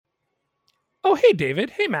Oh, hey,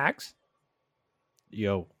 David. Hey, Max.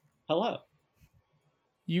 Yo. Hello.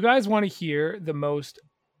 You guys want to hear the most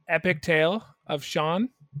epic tale of Sean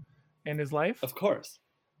and his life? Of course.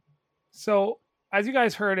 So, as you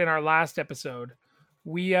guys heard in our last episode,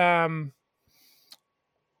 we I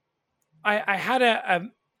had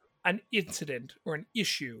an incident or an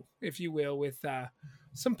issue, if you will, with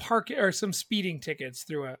some park or some speeding tickets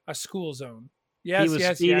through a school zone. Yes, He was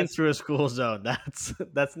yes, speeding yes. through a school zone.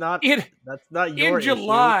 That's not In your in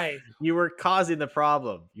July, issue. You were causing the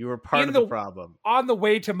problem. You were part of the problem. On the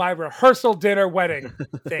way to my rehearsal dinner wedding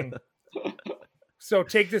thing. So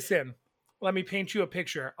take this in. Let me paint you a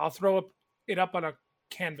picture. I'll throw it up on a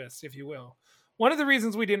canvas, if you will. One of the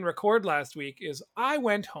reasons we didn't record last week is I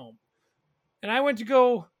went home and I went to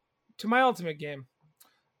go to my Ultimate game.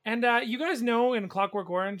 And you guys know in Clockwork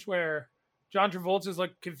Orange where John Travolta's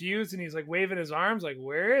like confused and he's like waving his arms like,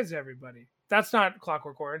 where is everybody? That's not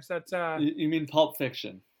Clockwork Orange. That's You mean Pulp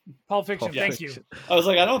Fiction? Pulp Fiction. Thank you. I was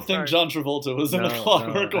like, I don't think John Travolta was in a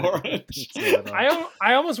Clockwork Orange.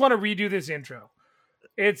 I almost want to redo this intro.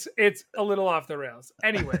 It's a little off the rails.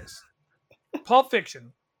 Anyways, Pulp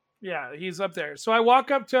Fiction. Yeah, he's up there. So I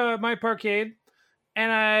walk up to my parkade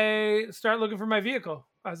and I start looking for my vehicle.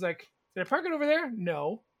 I was like, did I park it over there?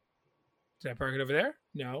 No. Did I park it over there?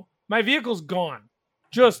 No. My vehicle's gone.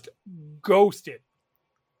 Just ghosted.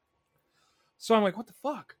 So I'm like, what the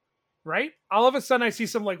fuck? Right? All of a sudden I see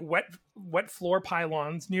some like wet floor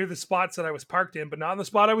pylons near the spots that I was parked in, but not in the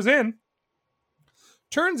spot I was in.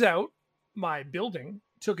 Turns out my building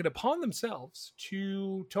took it upon themselves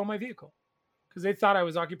to tow my vehicle because they thought I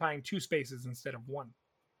was occupying 2 spaces instead of 1.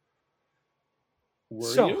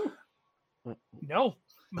 Were you? No.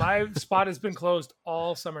 My spot has been closed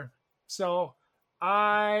all summer. So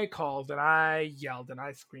I called and I yelled and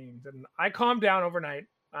I screamed and I calmed down overnight.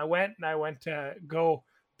 I went to go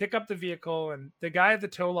pick up the vehicle and the guy at the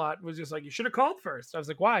tow lot was just like, you should have called first. I was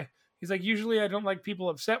like, why? He's like, usually I don't like people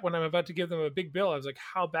upset when I'm about to give them a big bill. I was like,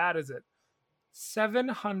 how bad is it?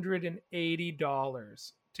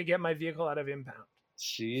 $780 to get my vehicle out of impound.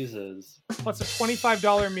 Jesus. Plus a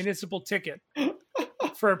 $25 municipal ticket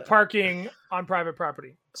for parking on private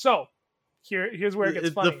property. So here's where it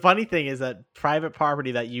gets funny. The funny thing is that private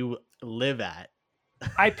property that you live at,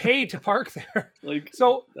 I pay to park there. Like,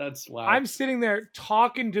 so that's wow. I'm sitting there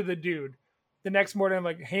talking to the dude the next morning. I'm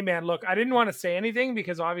like, hey man, look, I didn't want to say anything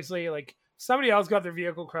because obviously like somebody else got their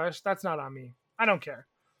vehicle crushed. That's not on me. I don't care.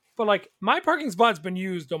 But like my parking spot's been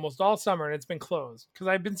used almost all summer and it's been closed because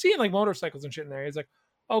I've been seeing like motorcycles and shit in there. He's like,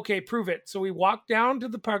 okay, prove it. So we walk down to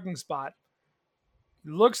the parking spot,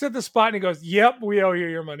 looks at the spot and he goes, yep, we owe you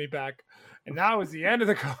your money back. And that was the end of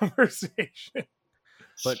the conversation.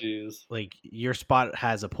 But jeez. Like your spot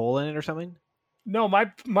has a pole in it or something? No,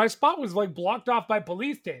 my spot was like blocked off by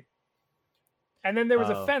police tape. And then there was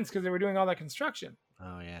a fence because they were doing all that construction.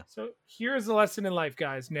 Oh yeah. So here's the lesson in life,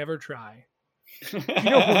 guys. Never try.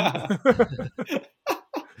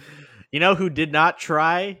 You know who did not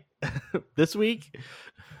try this week?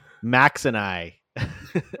 Max and I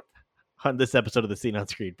on this episode of the Scene on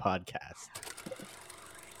Screen podcast.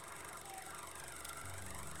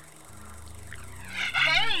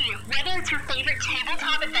 Hey, whether it's your favorite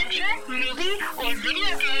tabletop adventure, movie, or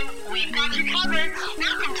video game, we've got you covered.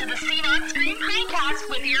 Welcome to the Scene on Screen podcast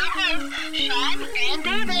with your hosts, Sean and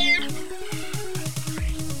David.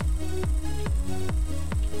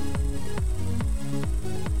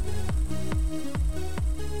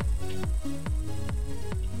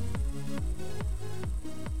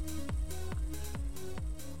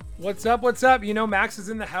 What's up? What's up? You know, Max is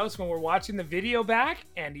in the house when we're watching the video back,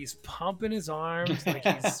 and he's pumping his arms like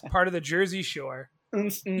he's part of the Jersey Shore.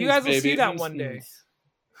 You guys will see that one day.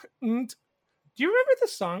 Do you remember the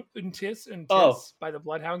song "Untis Untis" by the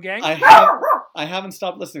Bloodhound Gang? I haven't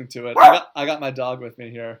stopped listening to it. I got my dog with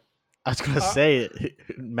me here. I was gonna say,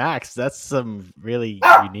 Max, that's some really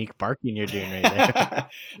unique barking you're doing right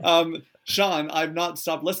there. Sean, I've not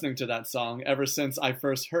stopped listening to that song ever since I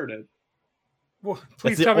first heard it. Well,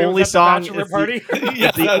 please it's tell the me only it was song. at the bachelor party.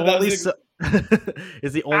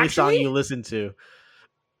 It's the only song you listen to.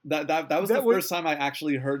 That was the first time I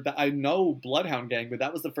actually heard that. I know Bloodhound Gang, but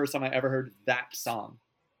that was the first time I ever heard that song.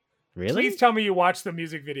 Really? Please tell me you watched the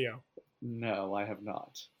music video. No, I have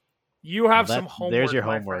not. You have some homework. There's your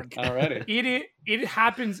homework. Already. It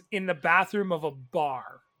happens in the bathroom of a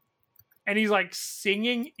bar, and he's like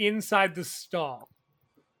singing inside the stall.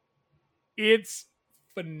 It's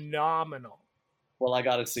phenomenal. Well, I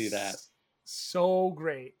got to see that. So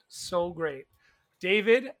great. So great.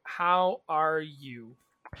 David, how are you?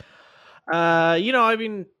 I've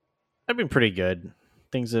been pretty good.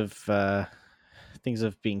 Things have things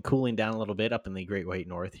have been cooling down a little bit up in the Great White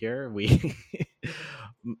North here. We,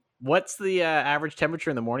 what's the average temperature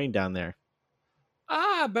in the morning down there?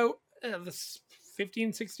 About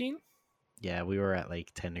 15, 16. Yeah, we were at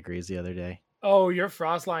like 10 degrees the other day. Oh, your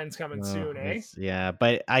frost line's coming soon, eh? Yeah,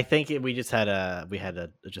 but I think we just had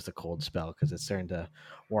just a cold spell because it's starting to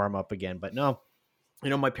warm up again. But no,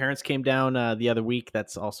 my parents came down the other week.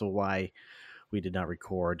 That's also why we did not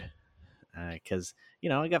record, because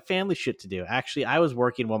I got family shit to do. Actually, I was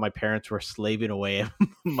working while my parents were slaving away at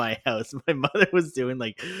my house. My mother was doing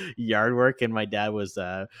like yard work, and my dad was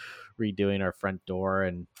redoing our front door,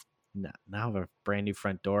 and now I have a brand new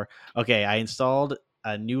front door. Okay, I installed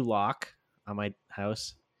a new lock on my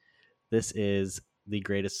house. This is the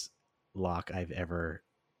greatest lock I've ever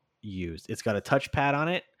used. It's got a touchpad on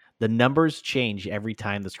it. The numbers change every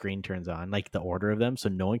time the screen turns on, like the order of them, so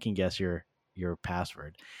no one can guess your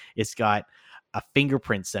password. It's got a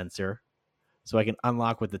fingerprint sensor, so I can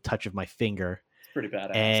unlock with the touch of my finger. It's pretty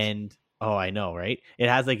badass. And I know, right? It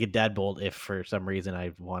has like a deadbolt if for some reason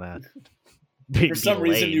I want to. For some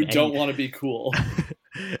reason, you don't want to be cool.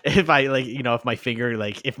 If I if my finger,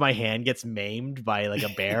 if my hand gets maimed by like a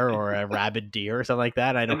bear or a rabid deer or something like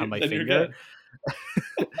that, I don't have my finger.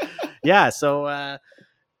 Yeah. So,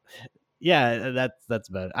 that's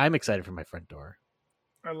about it. I'm excited for my front door.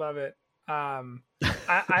 I love it.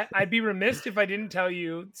 I'd be remiss if I didn't tell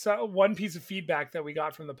you one piece of feedback that we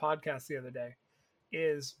got from the podcast the other day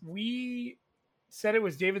is we said it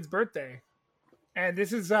was David's birthday. And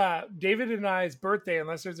this is David and I's birthday,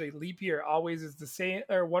 unless there's a leap year, always is the same,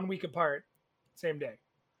 or 1 week apart, same day,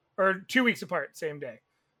 or 2 weeks apart, same day.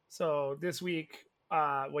 So this week,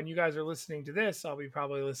 when you guys are listening to this, I'll be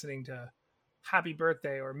probably listening to Happy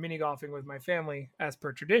Birthday or mini golfing with my family as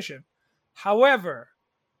per tradition. However,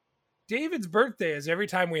 David's birthday is every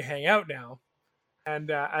time we hang out now.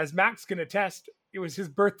 And as Max can attest, it was his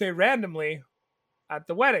birthday randomly at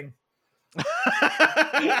the wedding. We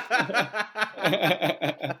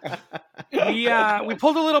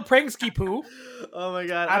pulled a little pranksky poo. Oh my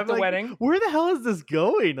god! At the wedding, where the hell is this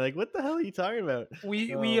going? Like, what the hell are you talking about? We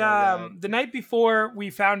the night before we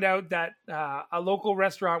found out that a local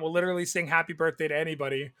restaurant will literally sing "Happy Birthday" to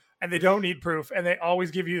anybody, and they don't need proof, and they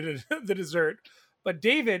always give you the dessert. But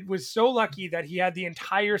David was so lucky that he had the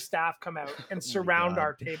entire staff come out and surround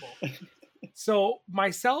our table. So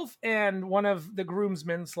myself and one of the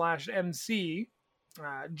groomsmen / MC,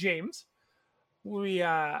 James, we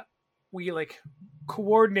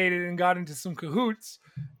coordinated and got into some cahoots,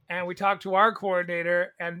 and we talked to our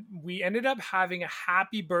coordinator, and we ended up having a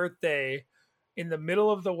happy birthday in the middle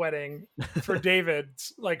of the wedding for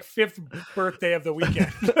David's 5th birthday of the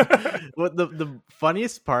weekend. What the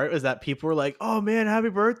funniest part is that people were like, "Oh man, happy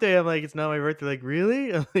birthday!" I'm like, "It's not my birthday." Like,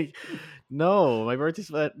 really? I'm like, "No, my birthday's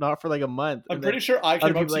not for like a month." I'm pretty sure I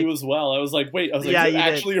came up to you as well. I was like, "Wait," is it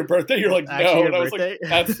actually your birthday? You're like, "No," and I was like,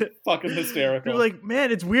 "That's fucking hysterical." You're like,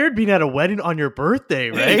 "Man, it's weird being at a wedding on your birthday,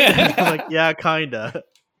 right?" I'm like, "Yeah, kinda."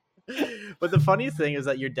 But the funniest thing is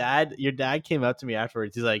that your dad came up to me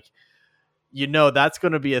afterwards. He's like, that's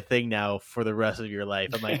going to be a thing now for the rest of your life.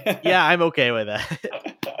 I'm like, yeah, I'm okay with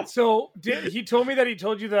that. So he told me that he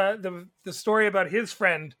told you the story about his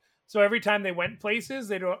friend. So every time they went places,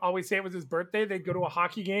 they don't always say it was his birthday. They'd go to a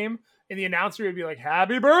hockey game and the announcer would be like,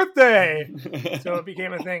 "Happy birthday." So it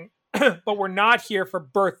became a thing. But we're not here for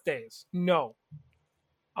birthdays. No.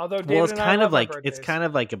 Although David it's kind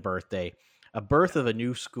of like a birthday, a birth of a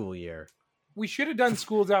new school year. We should have done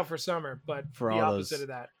schools out for summer, but for the all opposite of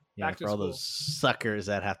that. Yeah, for all those suckers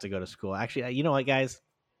that have to go to school. Actually, you know what, guys?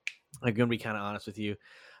 I'm going to be kind of honest with you.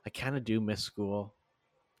 I kind of do miss school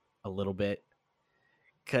a little bit.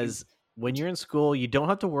 Because when you're in school, you don't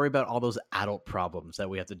have to worry about all those adult problems that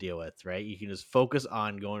we have to deal with, right? You can just focus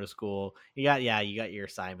on going to school. You got your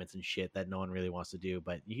assignments and shit that no one really wants to do,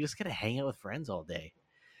 but you just got to hang out with friends all day.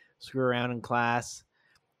 Screw around in class.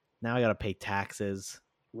 Now I got to pay taxes.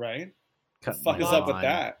 Right? What the fuck is up with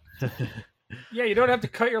that? Yeah, you don't have to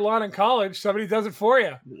cut your lawn in college. Somebody does it for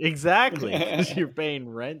you. Exactly. Because you're paying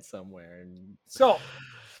rent somewhere. So,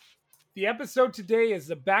 the episode today is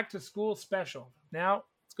the back to school special. Now,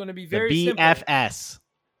 it's going to be very simple. BFS.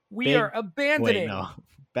 We are abandoning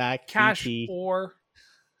back cash BT. or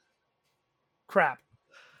crap.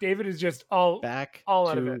 David is just all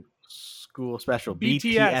out of it. School special.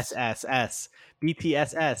 BTSS.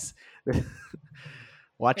 BTSS.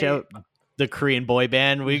 Watch out. The Korean boy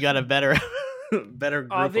band. We got a better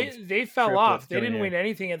group. They fell off. They didn't win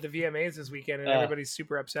anything at the VMAs this weekend, and everybody's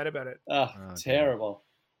super upset about it. Oh, terrible.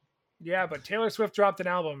 Yeah, but Taylor Swift dropped an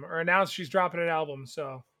album, or announced she's dropping an album,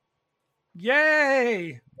 so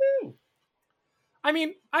yay! Woo. I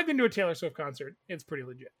mean, I've been to a Taylor Swift concert. It's pretty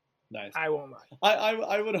legit. Nice. I won't lie.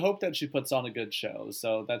 I would hope that she puts on a good show.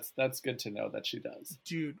 So that's good to know that she does.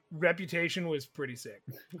 Dude, Reputation was pretty sick.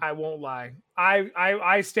 I won't lie.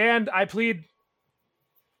 I plead.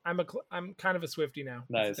 I'm kind of a Swiftie now.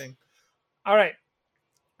 Nice. All right.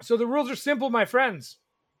 So the rules are simple, my friends.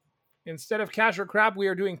 Instead of cash or crap, we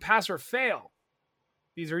are doing pass or fail.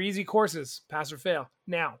 These are easy courses, pass or fail.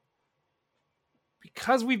 Now,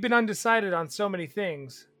 because we've been undecided on so many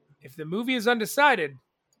things, if the movie is undecided,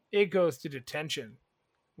 it goes to detention,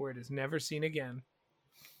 where it is never seen again.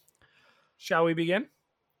 Shall we begin?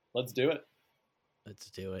 Let's do it. Let's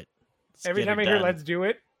do it. Every time I hear "let's do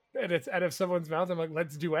it" and it's out of someone's mouth, I'm like,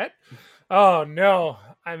 "Let's do it." Oh no,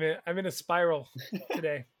 I'm in a spiral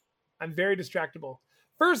today. I'm very distractible.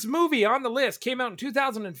 First movie on the list came out in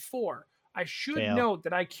 2004. I should note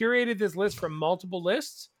that I curated this list from multiple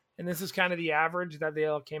lists, and this is kind of the average that they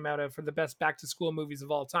all came out of for the best back-to-school movies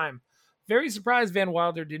of all time. Very surprised Van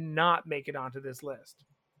Wilder did not make it onto this list.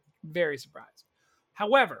 Very surprised.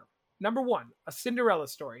 However, number 1, A Cinderella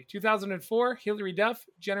Story, 2004, Hilary Duff,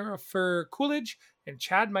 Jennifer Coolidge, and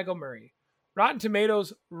Chad Michael Murray. Rotten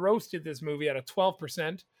Tomatoes roasted this movie at a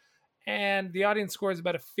 12%, and the audience score is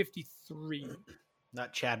about a 53.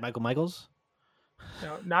 Not Chad Michael Michaels?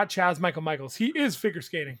 No, not Chaz Michael Michaels. He is figure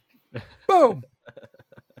skating. Boom!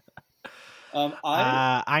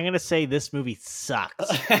 I'm going to say this movie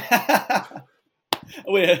sucks.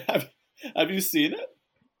 Wait, have you seen it?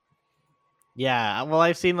 Yeah, well,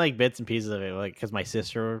 I've seen like bits and pieces of it, like because my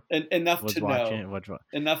sister enough was to watching know. it.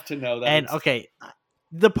 Enough to know that. And okay,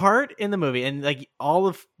 the part in the movie, and like all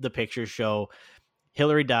of the pictures show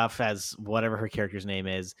Hilary Duff as whatever her character's name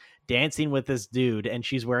is, dancing with this dude, and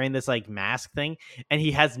she's wearing this like mask thing, and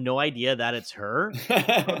he has no idea that it's her.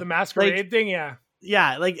 Oh, the masquerade thing, yeah.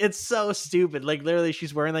 Yeah, like it's so stupid. Like literally,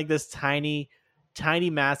 she's wearing like this tiny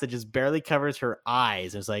mask that just barely covers her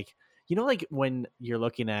eyes. It's like, you know, like when you're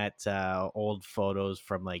looking at old photos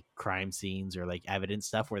from like crime scenes or like evidence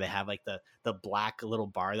stuff where they have like the black little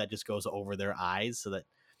bar that just goes over their eyes so that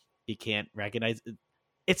you can't recognize it.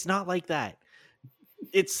 It's not like that.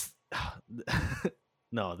 It's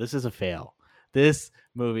no, this is a fail. This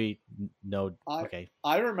movie, no. Okay.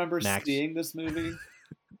 I remember seeing this movie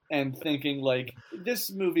and thinking like,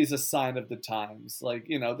 this movie's a sign of the times. Like,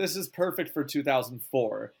 you know, this is perfect for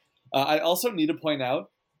 2004. I also need to point out,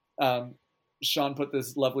 Sean put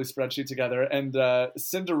this lovely spreadsheet together, and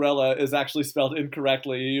Cinderella is actually spelled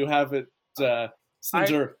incorrectly. You have it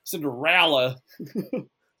Cinderella.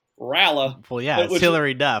 Ralla. Well, yeah, it's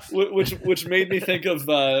Hilary Duff. Which made me think of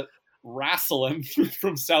wrestling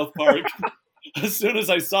from South Park. As soon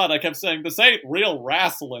as I saw it, I kept saying, "This ain't real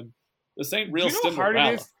wrestling. This ain't real Cinderella." Do you know how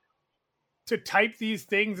hard it is to type these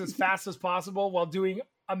things as fast as possible while doing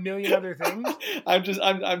a million other things? I'm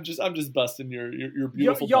just busting your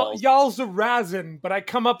beautiful balls. Y'all's a razzin', but I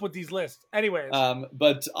come up with these lists. Anyways.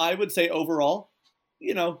 But I would say overall,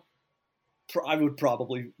 you know, I would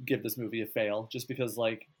probably give this movie a fail, just because,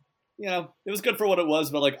 like, you know, it was good for what it was,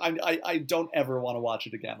 but like I don't ever want to watch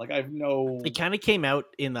it again. Like I have no. It kind of came out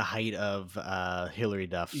in the height of Hilary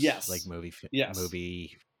Duff's like movie.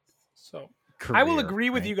 So career, I will agree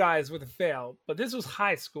with you guys with a fail, but this was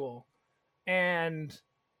high school, and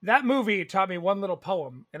that movie taught me one little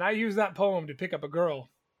poem, and I used that poem to pick up a girl.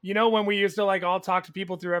 You know, when we used to like all talk to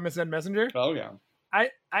people through MSN Messenger. Oh yeah.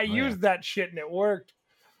 I used that shit and it worked.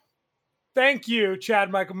 Thank you, Chad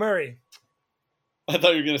Michael Murray. I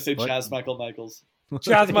thought you were going to say Chaz Michael Michaels.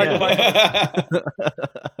 Chaz Michael Michaels.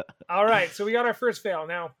 All right, so we got our first fail.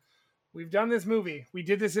 Now, we've done this movie. We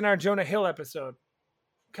did this in our Jonah Hill episode.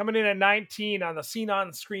 Coming in at 19 on the Seen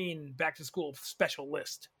on Screen Back to School special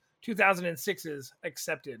list. 2006's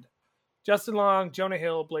Accepted. Justin Long, Jonah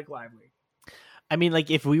Hill, Blake Lively. I mean, like,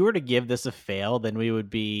 if we were to give this a fail, then we would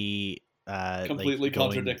be... completely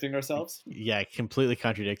contradicting ourselves. Yeah, completely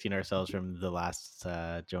contradicting ourselves from the last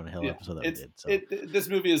Jonah Hill episode that we did. So this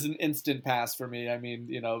movie is an instant pass for me. I mean,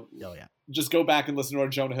 you know, just go back and listen to our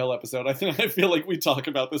Jonah Hill episode. I feel like we talk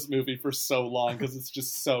about this movie for so long because it's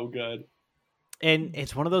just so good. And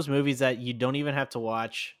it's one of those movies that you don't even have to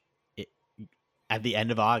watch it at the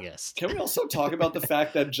end of August. Can we also talk about the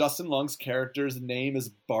fact that Justin Long's character's name is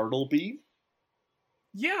Bartleby?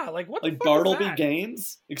 Yeah, like what? Like the fuck Bartleby is that?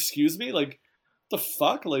 Gaines? Excuse me, like the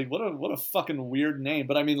fuck? Like what a fucking weird name.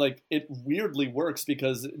 But I mean, like it weirdly works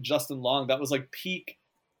because Justin Long, that was like peak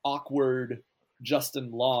awkward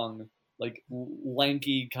Justin Long, like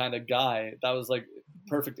lanky kind of guy. That was like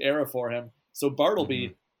perfect era for him. So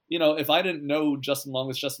Bartleby, you know, if I didn't know Justin Long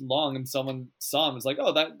was Justin Long and someone saw him, was like,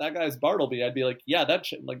 oh, that guy's Bartleby, I'd be like, yeah, that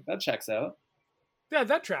checks out. Yeah,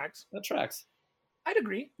 that tracks. That tracks. I'd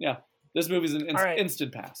agree. Yeah, this movie's an All right.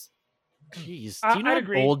 instant pass. Jeez, I- do you know I'd how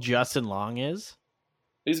agree. old Justin Long is?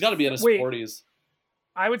 He's got to be in his Wait. 40s.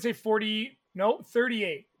 I would say 40. No,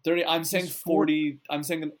 38. 30. I'm saying He's 40. I'm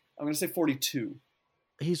going to say 42.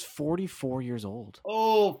 He's 44 years old.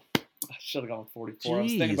 Oh, I should have gone with 44. I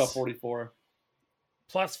was thinking about Jeez. 44.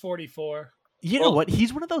 Plus 44. You know Well- what?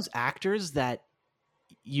 He's one of those actors that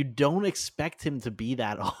you don't expect him to be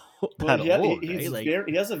that old. Well, Old, he's right? Like,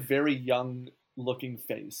 he has a very young looking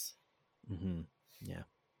face. mhm, yeah.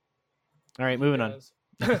 All right, moving on.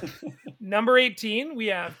 Number 18, we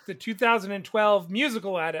have the 2012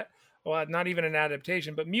 musical well, not even an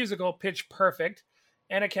adaptation, but musical Pitch Perfect.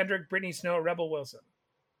 Anna Kendrick, Brittany Snow, Rebel Wilson.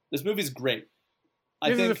 This movie's great.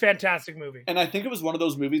 This is a fantastic movie. And I think it was one of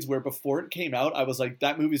those movies where before it came out, I was like,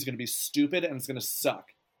 that movie's going to be stupid and it's going to suck.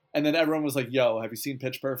 And then everyone was like, yo, have you seen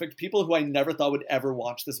Pitch Perfect? People who I never thought would ever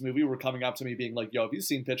watch this movie were coming up to me being like, yo, have you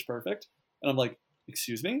seen Pitch Perfect? And I'm like,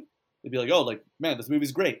 excuse me? They'd be like, oh, like, man, this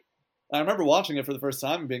movie's great. And I remember watching it for the first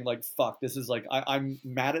time and being like, fuck, this is like, I'm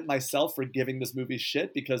mad at myself for giving this movie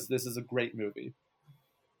shit because this is a great movie.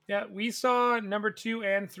 Yeah, we saw number 2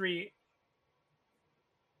 and 3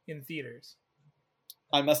 in theaters.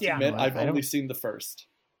 I must Yeah. admit, No, I've I only don't- seen the first.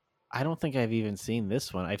 I don't think I've even seen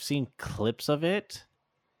this one. I've seen clips of it,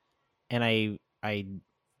 and I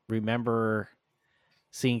remember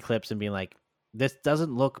seeing clips and being like, "This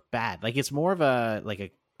doesn't look bad." Like it's more of a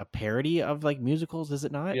parody of like musicals, is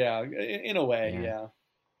it not? Yeah, in a way, Yeah.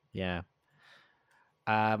 yeah.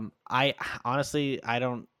 Yeah. I honestly I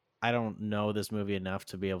don't know this movie enough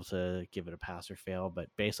to be able to give it a pass or fail, but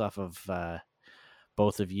based off of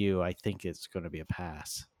both of you, I think it's going to be a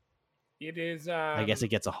pass. It is. I guess it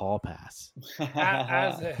gets a hall pass.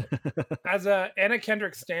 as a Anna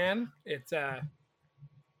Kendrick stan, it's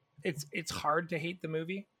hard to hate the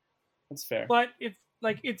movie, That's fair. but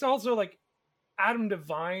it's also like Adam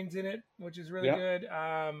Devine's in it, which is really Yeah.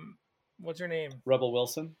 good. What's her name? Rebel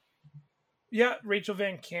Wilson. Yeah, Rachel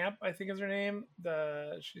Van Camp, I think is her name.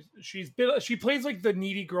 She plays like the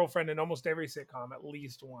needy girlfriend in almost every sitcom at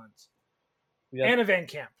least once. Yeah, Anna Van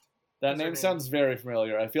Camp. that What's her name name? sounds very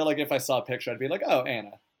familiar. I feel like if I saw a picture, I'd be like, oh,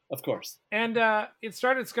 Anna. Of course. And it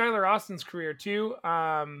started Skylar Austin's career too.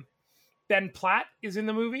 Ben Platt is in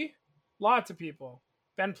the movie. Lots of people.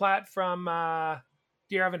 Ben Platt from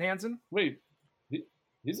Dear Evan Hansen. Wait,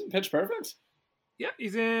 he's in Pitch Perfect? Yeah,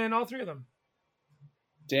 he's in all 3 of them.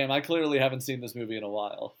 Damn, I clearly haven't seen this movie in a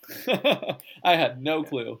while. I had no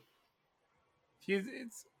clue. They're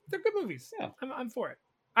good movies. Yeah. I'm for it.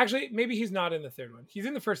 Actually, maybe he's not in the 3rd one. He's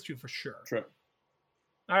in the first 2 for sure. True.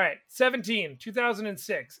 All right, 17,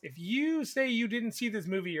 2006. If you say you didn't see this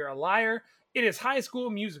movie, you're a liar. It is High School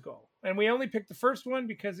Musical. And we only picked the first one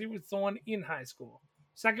because it was the one in high school.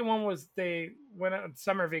 Second one was they went on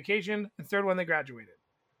summer vacation. And third one, they graduated.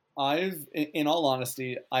 In all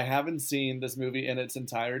honesty, I haven't seen this movie in its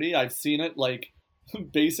entirety. I've seen it like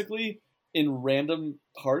basically in random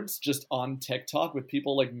parts just on TikTok with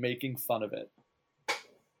people like making fun of it.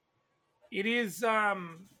 It is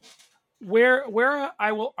where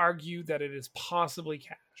I will argue that it is possibly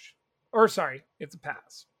cash. Or sorry, it's a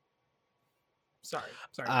pass. Sorry.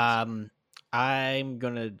 I'm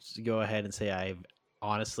gonna go ahead and say I've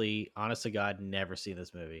honest to God, never seen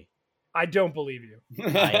this movie. I don't believe you.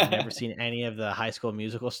 I've never seen any of the High School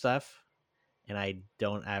Musical stuff, and I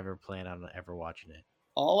don't ever plan on ever watching it.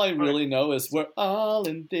 All I really know is we're all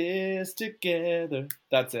in this together.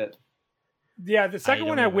 That's it. Yeah, the second don't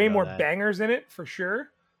one had even way know more that. bangers in it for sure.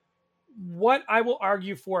 What I will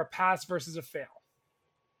argue for a pass versus a fail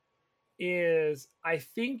is I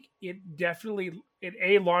think it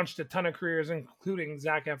launched a ton of careers, including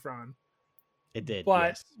Zac Efron. It did,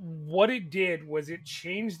 But yes. what it did was it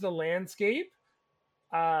changed the landscape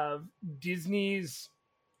of Disney's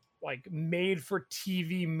like made for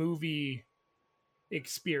TV movie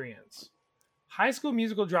experience. High School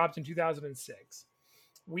Musical dropped in 2006.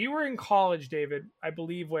 We were in college, David, I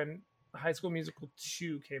believe, when High School Musical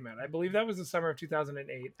 2 came out. I believe that was the summer of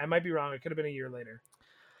 2008. I might be wrong. It could have been a year later.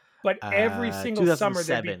 But every single summer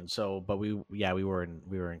there'd be... 2007. So, but we were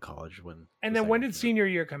in college when. And the then when second did came senior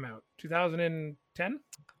year come out? 2010?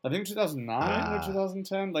 I think 2009 or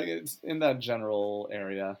 2010. Like it's in that general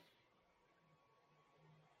area.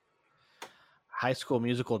 out. High School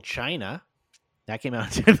Musical China, that came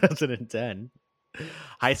out in 2010.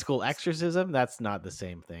 High School Exorcism, that's not the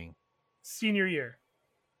same thing. Senior year.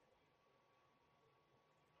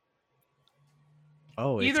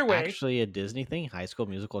 Oh, Either it's way- actually a Disney thing. High School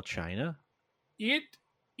Musical China.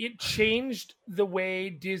 It changed the way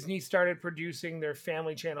Disney started producing their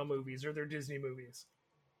Family Channel movies or their Disney movies.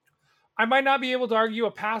 I might not be able to argue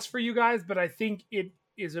a pass for you guys, but I think it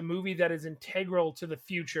is a movie that is integral to the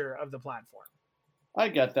future of the platform. I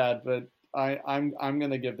get that, but I'm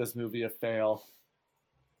gonna give this movie a fail.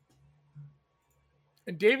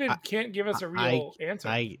 And David can't give us a real answer.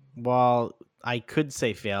 I could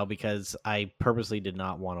say fail because I purposely did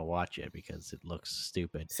not want to watch it because it looks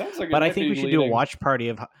stupid. Sounds like, but I think we should do a watch party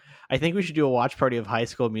of. I think we should do a watch party of High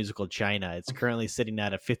School Musical China. It's currently sitting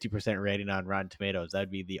at a 50% rating on Rotten Tomatoes.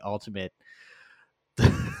 That'd be the ultimate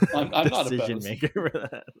I'm decision maker for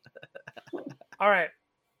that. All right.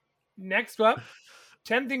 Next up,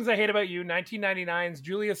 10 Things I Hate About You, 1999's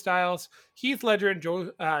Julia Stiles, Heath Ledger,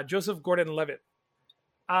 and Joseph Gordon-Levitt.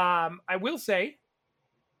 I will say,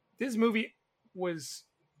 this movie was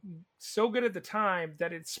so good at the time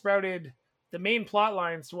that it sprouted the main plot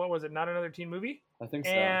lines to, what was it, Not Another Teen Movie? I think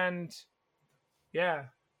so. And, yeah.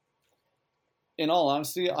 In all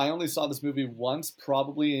honesty, I only saw this movie once,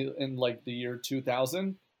 probably in like the year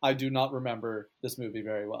 2000. I do not remember this movie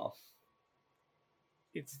very well.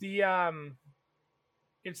 It's the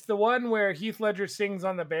one where Heath Ledger sings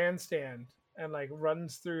on the bandstand and like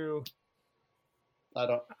runs through I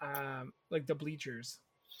don't like the bleachers.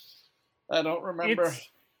 I don't remember.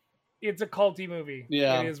 It's a culty movie.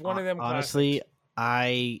 Yeah. It is one of them Honestly,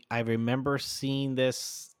 classics. I remember seeing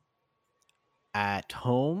this at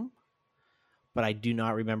home, but I do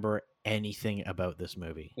not remember anything about this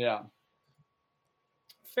movie. Yeah.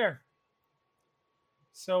 Fair.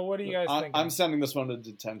 So what do you guys think? I'm sending this one to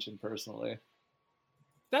detention personally.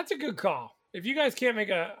 That's a good call. If you guys can't make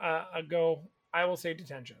a go, I will say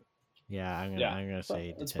detention. Yeah, I'm gonna say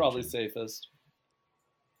detention. It's probably safest.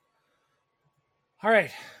 All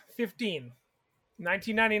right, 15.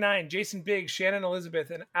 1999, Jason Biggs, Shannon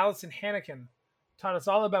Elizabeth, and Allison Hannigan taught us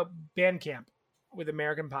all about band camp with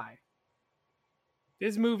American Pie.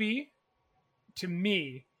 This movie, to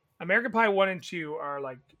me, American Pie 1 and 2 are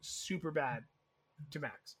like super bad to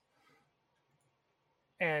Max.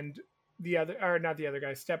 And not the other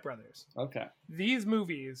guys, Step Brothers. Okay. These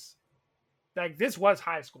movies, like this was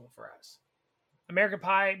high school for us. American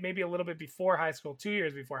Pie, maybe a little bit before high school, 2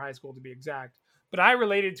 years before high school to be exact. But I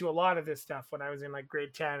related to a lot of this stuff when I was in like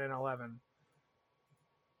grade 10 and 11.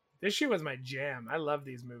 This shit was my jam. I love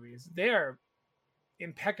these movies. They are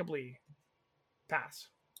impeccably pass.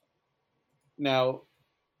 Now,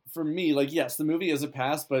 for me, like, yes, the movie is a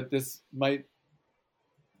pass, but it's not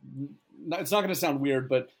going to sound weird,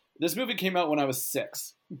 but this movie came out when I was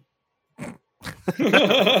 6.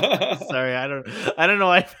 Sorry, I don't know.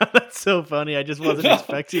 I found that so funny. I just wasn't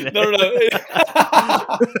expecting it. No.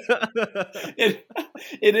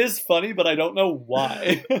 It is funny, but I don't know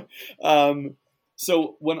why.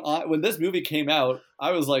 So when this movie came out,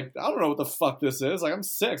 I was like, I don't know what the fuck this is. Like, I'm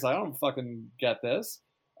 6. I don't fucking get this.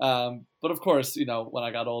 But of course, when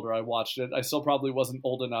I got older, I watched it. I still probably wasn't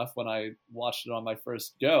old enough when I watched it on my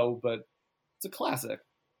first go, but it's a classic.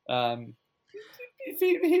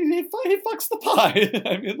 He fucks the pie.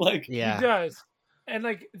 I mean, like, yeah, he does. And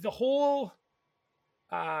like the whole,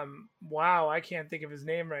 wow, I can't think of his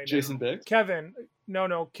name right now. Jason Biggs? Kevin.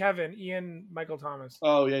 No, Kevin. Ian Michael Thomas.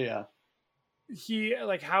 Oh, yeah. He,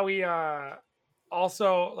 like, how he,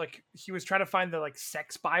 also, like, he was trying to find the, like,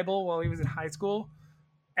 sex Bible while he was in high school.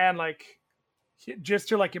 And, like, just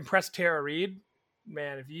to, like, impress Tara Reid.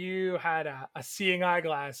 Man, if you had a seeing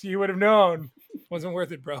eyeglass, you would have known. Wasn't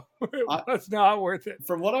worth it, bro. It was not worth it.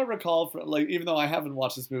 From what I recall, even though I haven't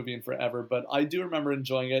watched this movie in forever, but I do remember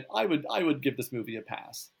enjoying it. I would give this movie a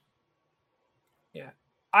pass. Yeah,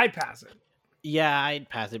 I'd pass it. Yeah, I'd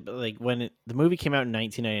pass it. But like when the movie came out in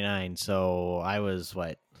 1999, so I was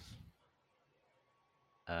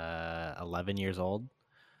 11 years old.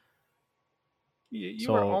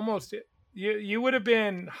 You were almost you would have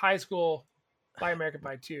been high school by American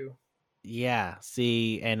Pie 2. Yeah,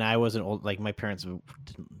 see, and I wasn't old. Like, my parents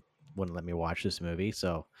wouldn't let me watch this movie,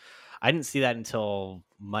 so I didn't see that until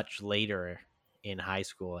much later in high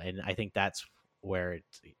school, and I think that's where it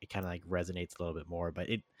kind of like resonates a little bit more. But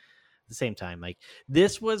at the same time, like,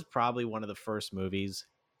 this was probably one of the first movies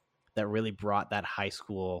that really brought that high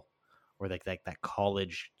school or like that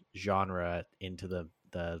college genre into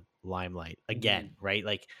the limelight again, right?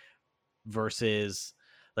 Like, versus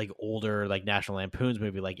like older like National Lampoon's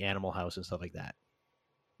movie like Animal House and stuff like that,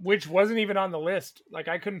 which wasn't even on the list. Like,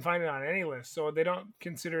 I couldn't find it on any list, so they don't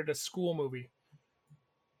consider it a school movie.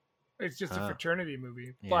 It's just a fraternity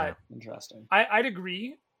movie. Yeah. But interesting. I'd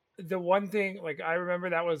agree. The one thing, like, I remember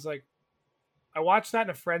that was like, I watched that in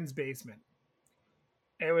a friend's basement.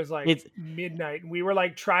 It was like midnight, and we were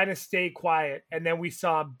like trying to stay quiet, and then we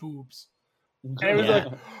saw boobs. And it was Yeah.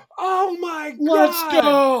 like, oh my god, Let's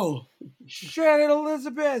go. Shannon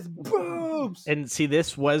Elizabeth, boobs. And see,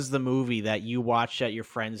 this was the movie that you watched at your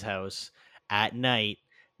friend's house at night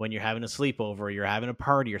when you're having a sleepover, you're having a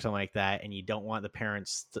party or something like that, and you don't want the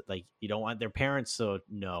parents to, you don't want their parents to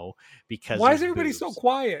know because Why is there's everybody so boobs.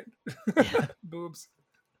 quiet? Yeah. Boobs.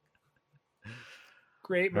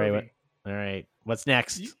 Great All right, movie. All right, what's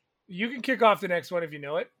next? You can kick off the next one if you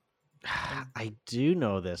know it. I do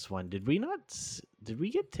know this one. Did we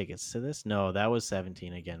get tickets to this? No, that was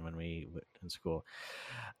 17 again when we were in school.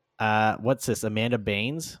 What's this? Amanda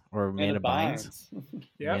Bynes or Amanda Bynes?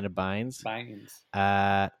 Yep. Amanda Bynes.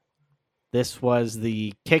 Bynes. This was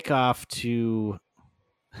the kickoff to.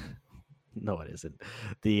 No, it isn't.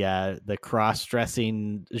 The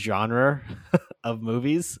cross-dressing genre of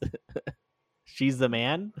movies. She's the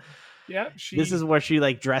man. Yeah. This is where she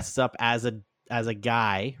dresses up as a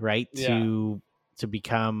guy, right? Yeah. To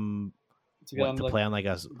become to play on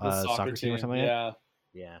a soccer team or something. Yeah. Like that?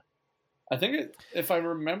 Yeah. I think if I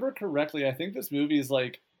remember correctly, I think this movie is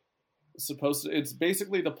supposed to. It's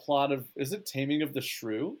basically the plot of. Is it Taming of the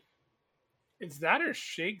Shrew? It's that or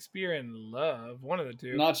Shakespeare in Love, one of the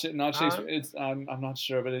two. Not Shakespeare. It's I'm not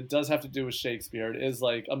sure, but it does have to do with Shakespeare. It is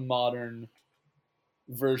like a modern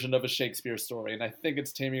version of a Shakespeare story, and I think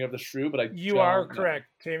it's Taming of the Shrew. But you are correct.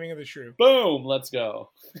 Taming of the Shrew. Boom! Let's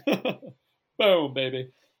go. Boom, baby.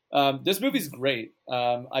 This movie's great.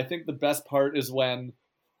 I think the best part is when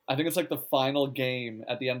I think it's like the final game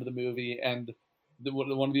at the end of the movie, and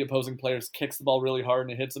one of the opposing players kicks the ball really hard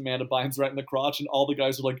and it hits Amanda Bynes right in the crotch, and all the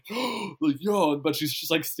guys are like, yo, but she's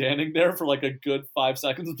just standing there for a good 5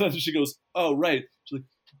 seconds, and then she goes, oh, right. She's like,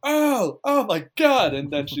 oh my God,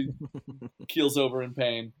 and then she keels over in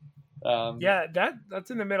pain. Yeah,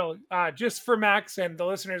 that's in the middle. Just for Max and the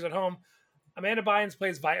listeners at home, Amanda Bynes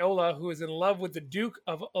plays Viola, who is in love with the Duke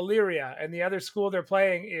of Illyria, and the other school they're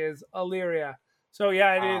playing is Illyria. So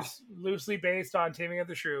yeah, it is loosely based on Taming of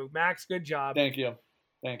the Shrew. Max, good job. Thank you.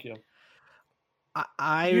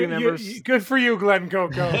 I remember. Good for you, Glenn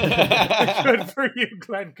Coco. Good for you,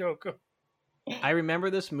 Glenn Coco. I remember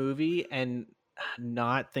this movie and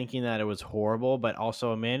not thinking that it was horrible, but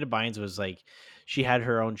also Amanda Bynes was she had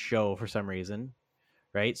her own show for some reason,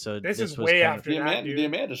 right? So this is was way kind after the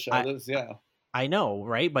Amanda show. I know,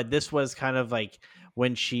 right? But this was kind of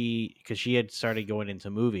when because she had started going into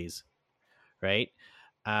movies, right?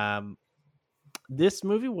 This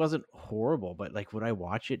movie wasn't horrible, but would I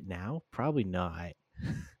watch it now? Probably not.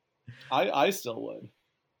 I still would.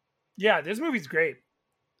 Yeah, this movie's great.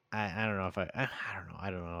 I don't know if I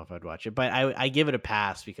don't know if I'd watch it, but I give it a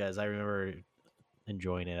pass because I remember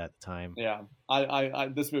enjoying it at the time. Yeah,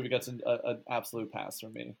 I this movie gets an absolute pass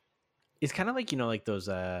from me. It's kind of like those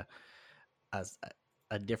a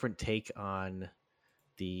different take on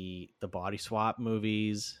the body swap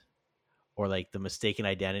movies. Or the Mistaken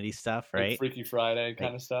Identity stuff, right? Freaky Friday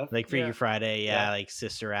kind of stuff. Freaky Friday, yeah.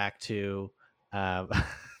 Sister Act 2. With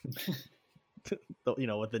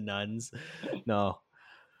the nuns. No.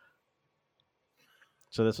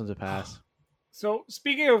 So this one's a pass. So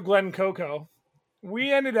speaking of Glenn Coco,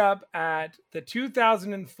 we ended up at the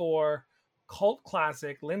 2004 cult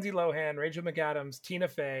classic, Lindsay Lohan, Rachel McAdams, Tina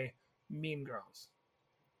Fey, Mean Girls.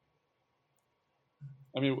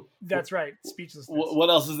 I mean, that's right. Speechlessness. What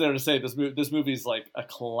else is there to say? This movie's a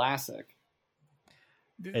classic.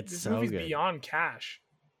 This movie's good. Beyond cash.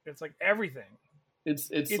 It's everything. It's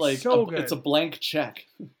so good. It's a blank check.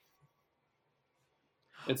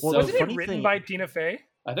 Wasn't it written by Tina Fey?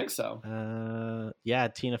 I think so. Yeah,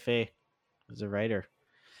 Tina Fey was a writer.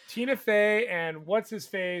 Tina Fey and what's his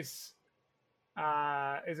face?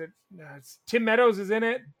 It's Tim Meadows is in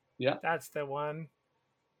it. Yeah, that's the one.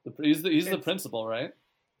 He's the principal, right?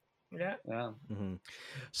 Yeah. Mm-hmm.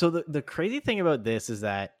 So the crazy thing about this is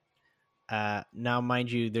that now, mind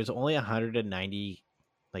you, there's only 190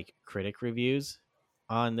 critic reviews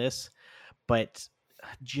on this, but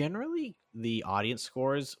generally the audience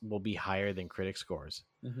scores will be higher than critic scores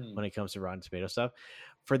when it comes to Rotten Tomatoes stuff.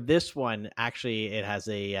 For this one, actually, it has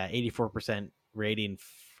a 84% rating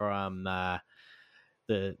from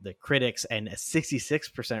the critics and a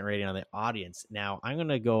 66% rating on the audience. Now, I'm going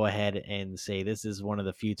to go ahead and say this is one of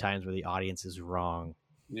the few times where the audience is wrong.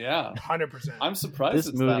 Yeah, 100%. I'm surprised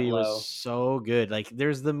this movie was so good.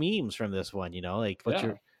 There's the memes from this one,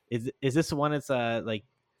 is this the one? It's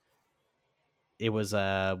it was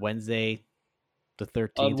Wednesday the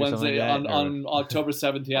 13th on or something like that, on October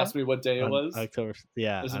 7th. He asked me what day it was. October,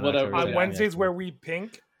 yeah. On Wednesdays where we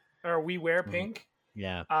wear pink.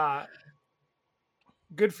 Yeah.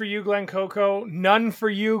 Good for you, Glenn Coco. None for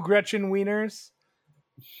you, Gretchen Wieners.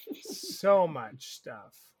 So much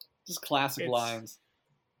stuff. Just classic lines.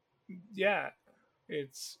 Yeah,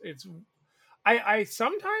 it's. I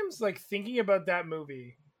sometimes like thinking about that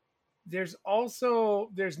movie. There's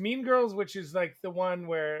Mean Girls, which is like the one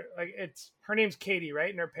where like it's her name's Katie, right?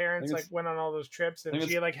 And her parents like went on all those trips, and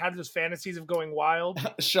she like had those fantasies of going wild.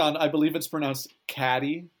 Sean, I believe it's pronounced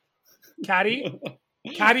Caddy. Caddy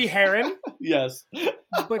Heron. Yes.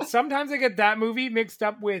 But sometimes I get that movie mixed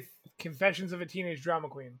up with Confessions of a Teenage Drama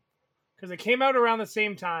Queen because it came out around the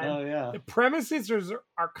same time. Oh yeah. The premises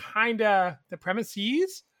are kind of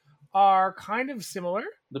similar.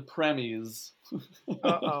 The premies.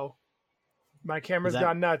 Uh-oh. My camera's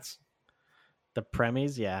gone nuts. The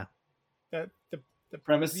premies, yeah. The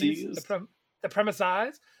premises. The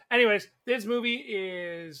premises. Anyways, this movie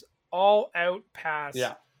is all out pass.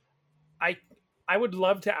 Yeah. I would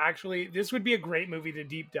love to actually, this would be a great movie to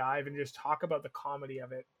deep dive and just talk about the comedy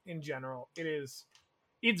of it in general. It's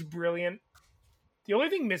brilliant. The only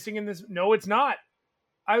thing missing in this, no, it's not.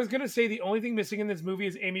 I was going to say the only thing missing in this movie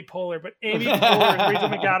is Amy Poehler, but Amy Poehler is Rachel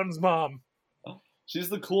McAdams' mom. She's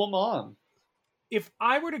the cool mom. If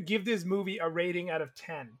I were to give this movie a rating out of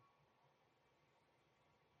 10,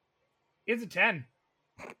 it's a 10.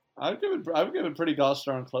 I would give it pretty gosh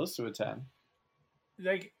darn close to a 10.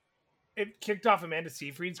 Like, it kicked off Amanda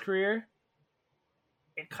Seyfried's career.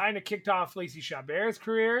 It kind of kicked off Lacey Chabert's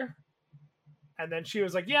career. And then she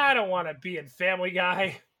was like, yeah, I don't want to be in Family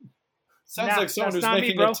Guy. Sounds like someone who's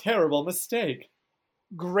making a terrible mistake.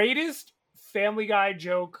 Greatest Family Guy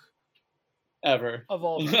joke ever of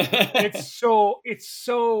all time. It's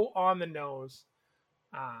so on the nose.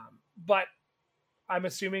 But I'm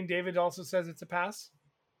assuming David also says it's a pass.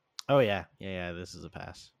 Oh yeah. This is a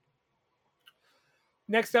pass.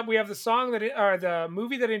 Next up, we have the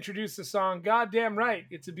movie that introduced the song "Goddamn Right,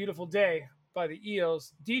 It's a Beautiful Day" by the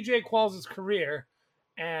Eels. DJ Qualls' career,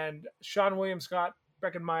 and Sean William Scott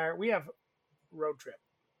Breckenmeyer. We have Road Trip,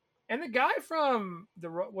 and the guy from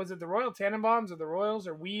was it the Royal Tannenbaums or the Royals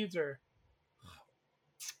or Weeds or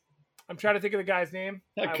I'm trying to think of the guy's name.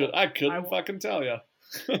 I couldn't fucking tell you.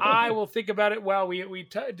 I will think about it while we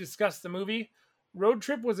discuss the movie. Road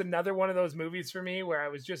Trip was another one of those movies for me where I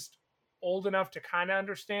was just old enough to kind of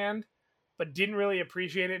understand, but didn't really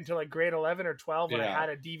appreciate it until like grade 11 or 12 when I had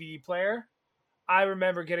a DVD player. I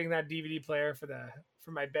remember getting that DVD player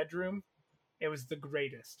for my bedroom. It was the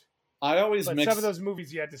greatest. Some of those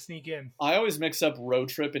movies you had to sneak in. I always mix up Road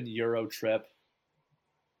Trip and Euro Trip.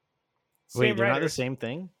 Wait, they're not the same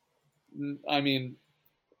thing? I mean,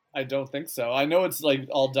 I don't think so. I know it's like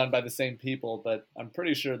all done by the same people, but I'm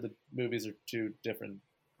pretty sure the movies are two different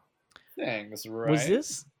things, right?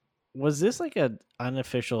 Was this like an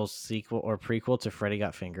unofficial sequel or prequel to Freddy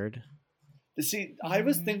Got Fingered? See, I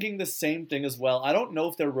was thinking the same thing as well. I don't know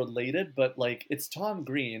if they're related, but like it's Tom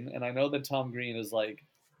Green, and I know that Tom Green is like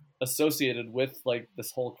associated with like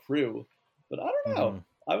this whole crew, but I don't know.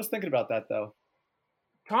 Mm-hmm. I was thinking about that though.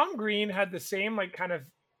 Tom Green had the same like kind of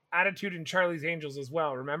attitude in Charlie's Angels as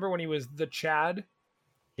well. Remember when he was the Chad?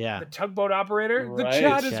 Yeah. The tugboat operator? Right. The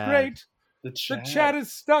Chad is great. The Chad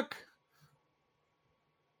is stuck.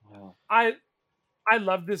 Wow. I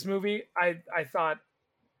loved this movie. I thought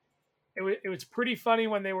it was pretty funny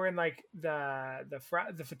when they were in like the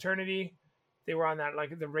fraternity. They were on that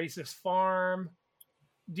like the racist farm.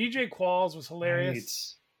 DJ Qualls was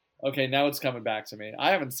hilarious. Right. Okay, now it's coming back to me.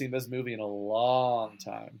 I haven't seen this movie in a long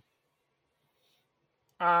time.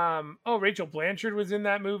 Rachel Blanchard was in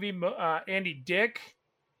that movie. Andy Dick.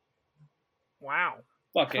 Wow.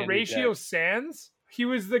 Fuck Horatio Sands. He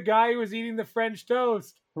was the guy who was eating the French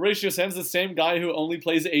toast. Horatio Sands, the same guy who only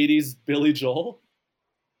plays 80s Billy Joel.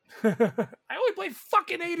 I only play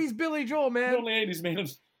fucking 80s Billy Joel, man. Only 80s, man.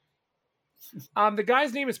 The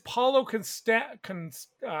guy's name is Paulo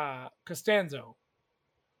Costanzo.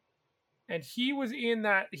 And he was in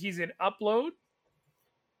that. He's in Upload.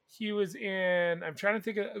 He was in, I'm trying to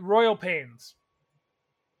think of, Royal Pains.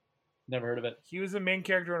 Never heard of it. He was the main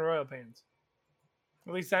character in Royal Pains.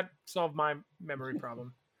 At least that solved my memory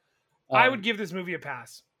problem. I would give this movie a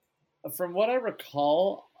pass. From what I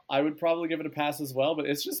recall, I would probably give it a pass as well, but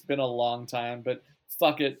it's just been a long time. But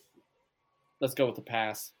fuck it. Let's go with the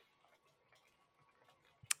pass.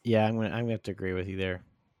 Yeah, I'm gonna have to agree with you there.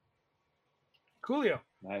 Coolio.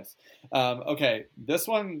 Nice. Okay, this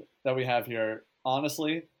one that we have here,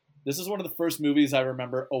 honestly, this is one of the first movies I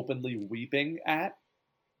remember openly weeping at.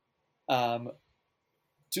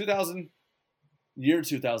 2000,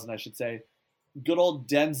 I should say. Good old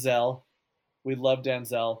Denzel. We love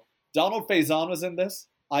Denzel. Donald Faison was in this.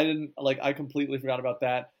 I completely forgot about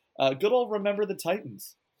that. Good old Remember the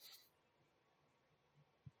Titans.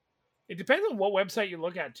 It depends on what website you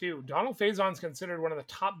look at too. Donald Faison's considered one of the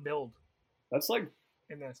top billed That's like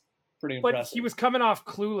in this. pretty But impressive. he was coming off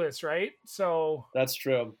Clueless, right? So, That's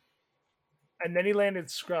true. and then he landed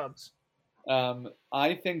Scrubs.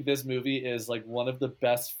 I think this movie is like one of the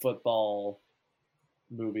best football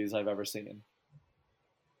movies I've ever seen.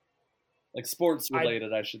 Like sports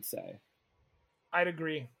related, I should say. I'd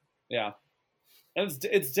agree. Yeah, and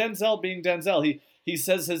it's Denzel being Denzel. He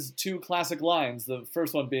says his two classic lines. The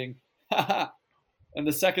first one being "ha ha," and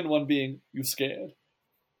the second one being "you scared."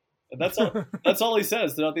 And that's all. That's all he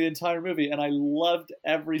says throughout the entire movie, and I loved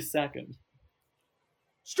every second.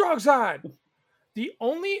 Strong side. The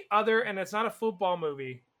only other, and it's not a football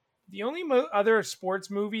movie, the only other sports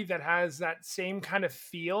movie that has that same kind of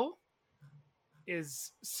feel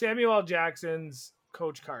is Samuel L. Jackson's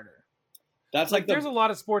Coach Carter. That's like there's a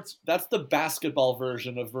lot of sports. That's the basketball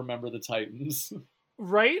version of Remember the Titans.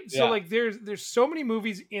 Right? So Yeah. like there's so many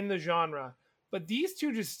movies in the genre, but these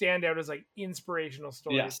two just stand out as like inspirational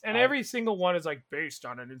stories. Yes, and every single one is like based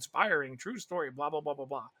on an inspiring true story, blah, blah, blah, blah,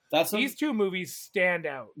 blah. That's These two movies stand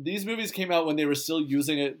out. These movies came out when they were still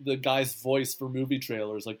using the guy's voice for movie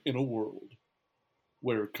trailers, like in a world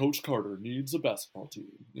where Coach Carter needs a basketball team.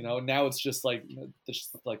 You know, now it's just like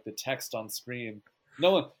the text on screen.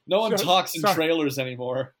 No one talks in trailers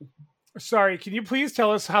anymore. Sorry, can you please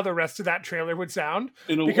tell us how the rest of that trailer would sound?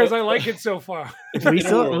 Because I like it so far.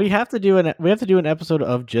 we have to do an episode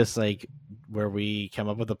of just like where we come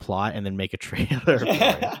up with a plot and then make a trailer. For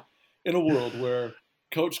it. In a world where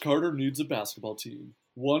Coach Carter needs a basketball team,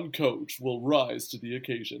 one coach will rise to the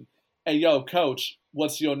occasion. Hey, yo, coach,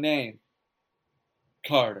 what's your name?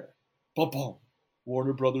 Carter. Ba-boom.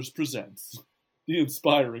 Warner Brothers presents the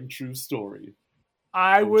inspiring true story.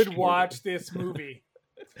 I Coach would Carter. watch this movie.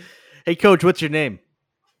 Hey, Coach, what's your name?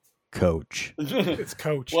 Coach. It's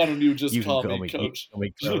Coach. Why don't you just You call can me Coach? call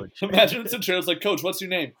me Coach. Imagine it's in trailers like, Coach, what's your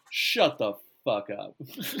name? Shut the fuck up.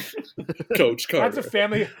 Coach Carter.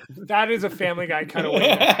 That is a Family Guy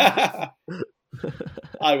cutaway.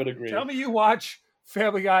 I would agree. Tell me you watch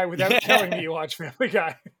Family Guy without telling me you watch Family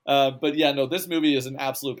Guy. But yeah, no, this movie is an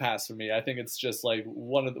absolute pass for me. I think it's just like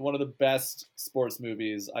one of the best sports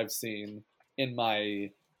movies I've seen in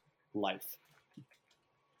my life.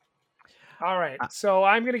 All right, so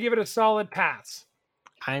I'm going to give it a solid pass.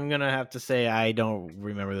 I'm going to have to say I don't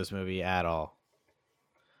remember this movie at all.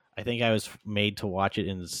 I think I was made to watch it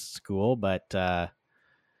in school, but I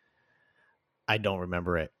don't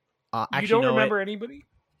remember it. You don't remember anybody?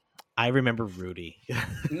 I remember Rudy.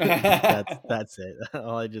 that's it.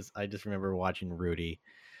 I just remember watching Rudy.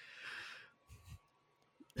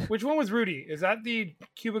 Which one was Rudy? Is that the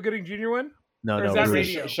Cuba Gooding Jr. one? No, Or no, is that Rudy.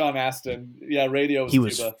 Radio? Sean Astin. Yeah, Radio was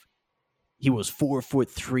Cuba. He was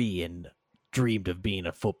 4'3" and dreamed of being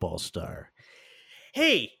a football star.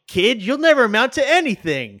 Hey, kid, you'll never amount to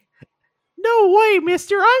anything. No way,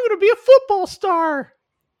 mister. I'm going to be a football star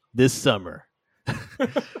this summer.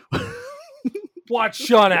 Watch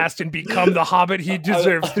Sean Astin become the Hobbit he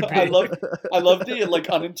deserves to be. I love the like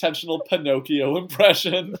unintentional Pinocchio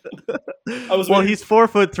impression. He's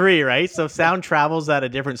 4'3", right? So sound travels at a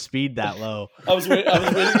different speed that low. I was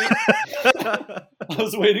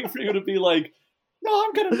waiting for you to be like, no,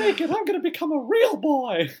 I'm gonna make it. I'm gonna become a real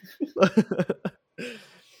boy.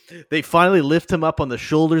 They finally lift him up on the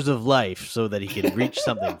shoulders of life so that he can reach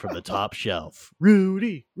something from the top shelf.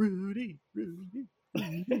 Rudy, Rudy, Rudy,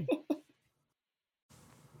 Rudy.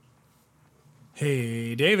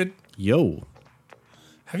 Hey, David. Yo.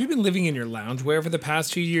 Have you been living in your loungewear for the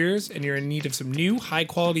past 2 years and you're in need of some new, high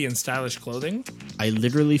quality, and stylish clothing? I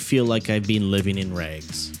literally feel like I've been living in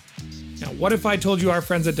rags. Now, what if I told you our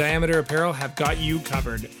friends at Diameter Apparel have got you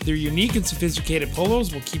covered? Their unique and sophisticated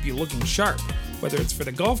polos will keep you looking sharp, whether it's for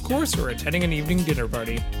the golf course or attending an evening dinner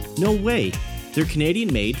party. No way. Their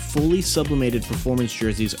Canadian-made, fully sublimated performance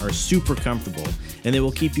jerseys are super comfortable, and they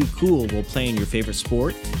will keep you cool while playing your favorite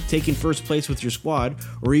sport, taking first place with your squad,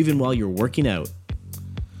 or even while you're working out.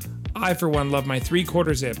 I, for one, love my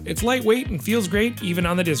 3/4 zip. It's lightweight and feels great even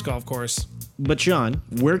on the disc golf course. But Sean,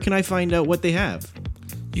 where can I find out what they have?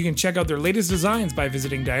 You can check out their latest designs by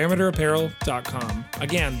visiting diameterapparel.com.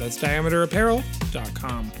 Again, that's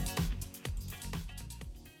diameterapparel.com.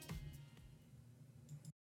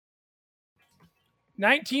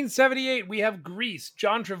 (1978), we have Grease,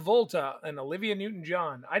 John Travolta, and Olivia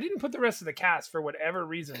Newton-John. I didn't put the rest of the cast for whatever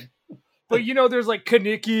reason. But you know, there's like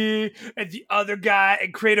Kaneki and the other guy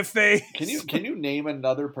and Creative Face. Can you name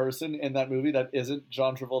another person in that movie that isn't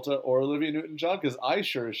John Travolta or Olivia Newton-John? Because I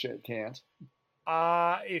sure as shit can't.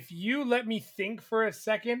 If you let me think for a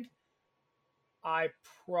second, I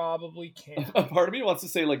probably can. A part of me wants to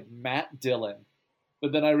say like Matt Dillon.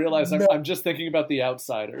 But then I realized No. I'm just thinking about The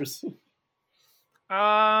Outsiders.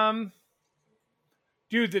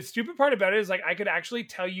 Dude, the stupid part about it is like I could actually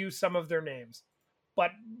tell you some of their names,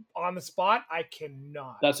 but on the spot I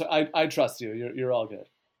cannot. That's I trust you. You're all good.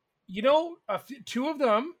 You know, two of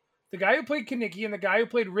them, the guy who played Kaneki and the guy who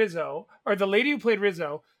played Rizzo, or the lady who played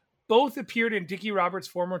Rizzo, both appeared in Dickie Roberts'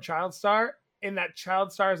 former Child Star in that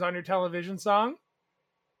Child Stars on Your Television song.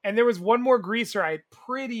 And there was one more greaser, I'm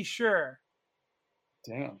pretty sure.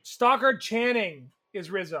 Damn. Stockard Channing is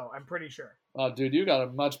Rizzo, I'm pretty sure. Oh, dude, you got a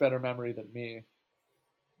much better memory than me.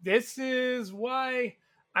 This is why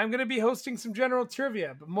I'm going to be hosting some general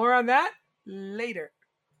trivia, but more on that later.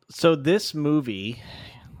 So this movie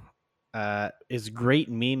is great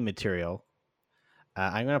meme material.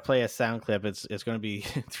 I'm going to play a sound clip. It's going to be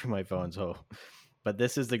through my phone, so but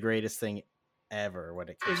this is the greatest thing ever when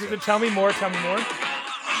it comes Is it to the Tell Me More, Tell Me More?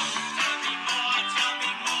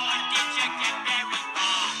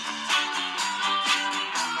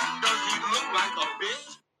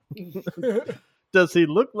 Does he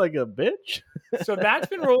look like a bitch? So that's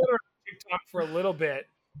been rolling around TikTok for a little bit.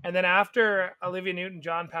 And then after Olivia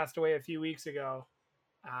Newton-John passed away a few weeks ago,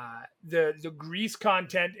 the Grease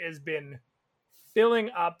content has been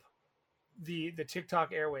filling up the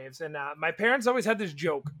TikTok airwaves. And my parents always had this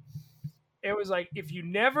joke. It was like, if you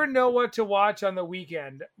never know what to watch on the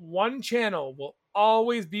weekend, one channel will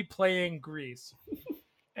always be playing Grease.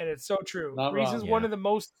 And it's so true. Not Grease wrong, is one of the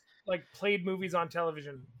most like played movies on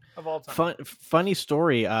television of all time. Funny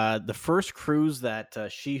story. The first cruise that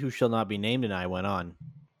She Who Shall Not Be Named and I went on,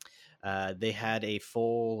 they had a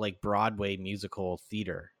full like Broadway musical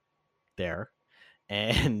theater there,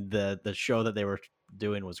 and the show that they were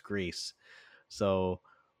doing was Grease. So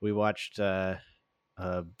we watched a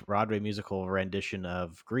Broadway musical rendition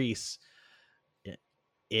of Grease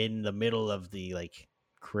in the middle of the like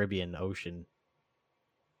Caribbean Ocean.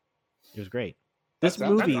 It was great. This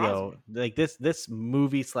movie, though, like this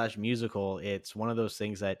movie / musical, it's one of those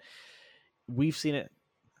things that we've seen it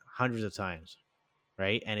hundreds of times,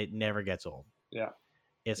 right? And it never gets old. Yeah.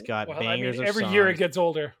 It's got Well, bangers of every songs. year it gets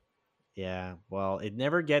older. Yeah, well, it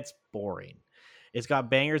never gets boring. It's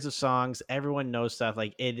got bangers of songs. Everyone knows stuff.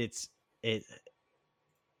 Like it's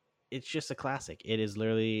just a classic. It is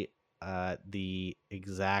literally the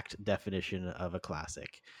exact definition of a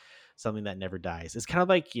classic. Something that never dies. It's kind of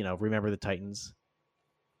like, Remember the Titans.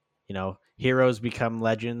 Heroes become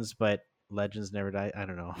legends, but legends never die. I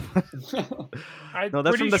don't know. No,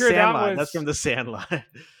 that's from the Sandlot. That's from the Sandlot.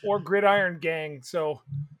 Or Gridiron Gang. So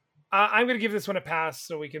I'm going to give this one a pass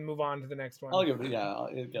so we can move on to the next one. I'll give it. Yeah,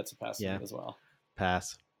 it gets a pass to me as well.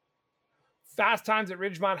 Pass. Fast Times at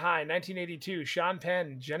Ridgemont High, 1982. Sean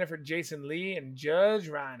Penn, Jennifer Jason Leigh, and Judge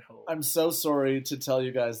Reinhold. I'm so sorry to tell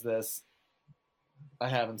you guys this. I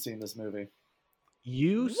haven't seen this movie.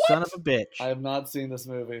 You son of a bitch. I have not seen this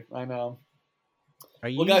movie. I know. Are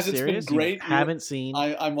you well, guys, serious? It's been great. You haven't seen.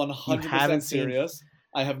 I'm 100% serious.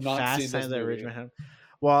 I have not seen this movie.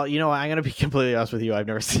 Well, I'm going to be completely honest with you. I've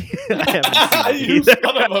never seen it. I haven't seen it You son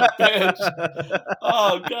of a bitch.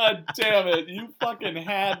 Oh, god damn it. You fucking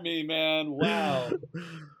had me, man. Wow.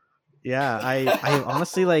 Yeah, I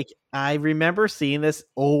honestly, I remember seeing this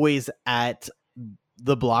always at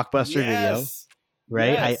the Blockbuster video.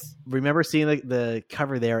 Right? Yes. I remember seeing the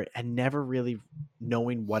cover there and never really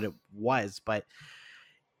knowing what it was, but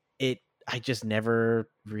I just never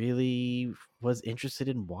really was interested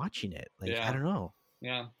in watching it. I don't know.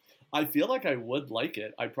 Yeah. I feel like I would like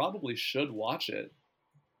it. I probably should watch it.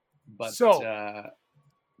 But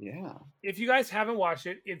yeah. If you guys haven't watched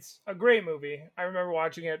it, it's a great movie. I remember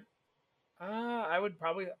watching it. I would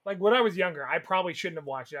probably, when I was younger, I probably shouldn't have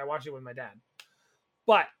watched it. I watched it with my dad.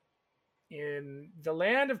 But in the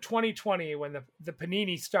land of 2020, when the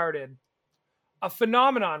Panini started, a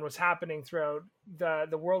phenomenon was happening throughout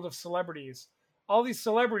the world of celebrities. All these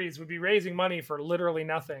celebrities would be raising money for literally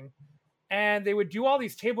nothing. And they would do all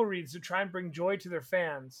these table reads to try and bring joy to their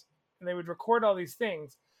fans. And they would record all these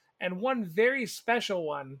things. And one very special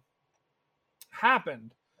one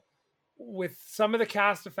happened with some of the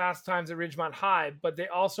cast of Fast Times at Ridgemont High. But they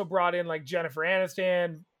also brought in Jennifer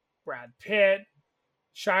Aniston, Brad Pitt,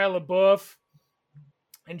 Shia LaBeouf.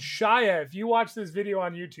 And Shia, if you watch this video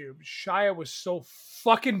on YouTube, Shia was so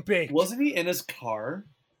fucking big. Wasn't he in his car?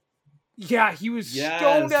 Yeah, he was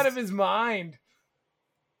stoned out of his mind.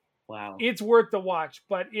 Wow. It's worth the watch,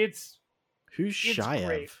 but it's Shia?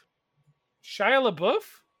 Great. Shia LaBeouf?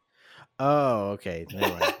 Oh, okay.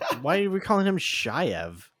 Anyway, why are we calling him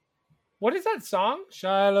Shiev? What is that song?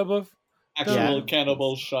 Shia LaBeouf? Actual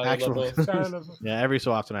cannibal Shia LaBeouf. Yeah, every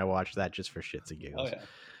so often I watch that just for shits and giggles. Oh, yeah.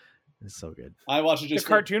 It's so good. I watch it The just for,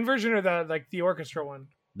 cartoon version or the orchestra one?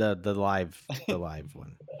 The live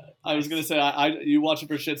one. I was gonna say you watch it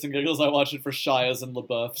for shits and giggles. I watch it for Shias and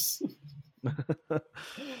LaBeoufs.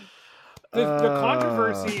 The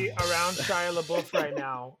controversy around Shia LaBeouf right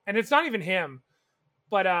now, and it's not even him,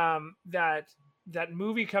 but that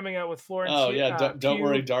movie coming out with Florence. Oh yeah, don't Pugh.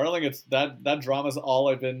 worry, darling. It's that drama's all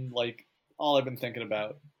I've been thinking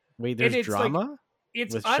about. Wait, there's it's drama?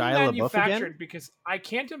 It's With Shia LaBeouf again? unmanufactured because I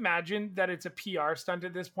can't imagine that it's a PR stunt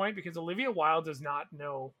at this point because Olivia Wilde does not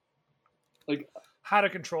know Like how to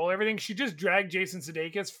control everything. She just dragged Jason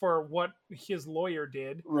Sudeikis for what his lawyer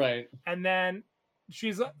did, right. and then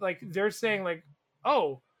she's like, they're saying like,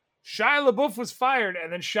 "Oh, Shia LaBeouf was fired,"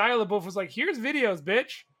 and then Shia LaBeouf was like, "Here's videos,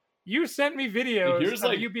 bitch. You sent me videos Here's,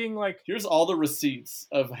 of like- you being like." Here's all the receipts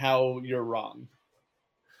of how you're wrong,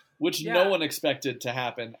 which Yeah. no one expected to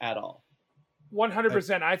happen at all.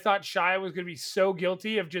 100%. I thought Shia was going to be so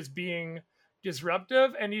guilty of just being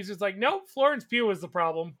disruptive, and he's just like, "Nope, Florence Pugh was the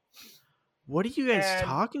problem." What are you guys And-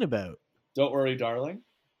 talking about? Don't worry, darling.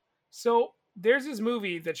 So there's this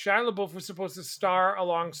movie that Shia LaBeouf was supposed to star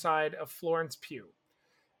alongside of Florence Pugh,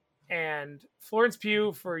 and Florence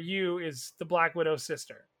Pugh for you is the Black Widow's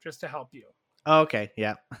sister, just to help you, Oh, okay,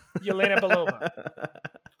 yeah. Yelena Belova.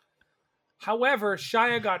 However,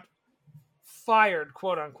 Shia got fired,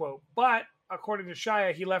 quote unquote, but according to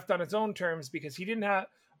Shia, he left on his own terms because he didn't have,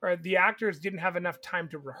 or the actors didn't have enough time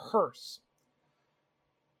to rehearse.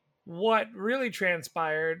 What really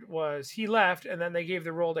transpired was he left, and then they gave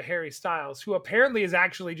the role to Harry Styles, who apparently is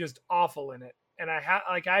actually just awful in it. And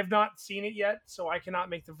I've not seen it yet, so I cannot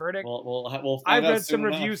make the verdict. We'll find I've out read some soon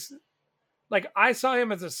enough. reviews. Like I saw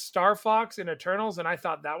him as a Star Fox in Eternals, and I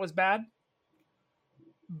thought that was bad.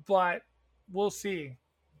 But we'll see.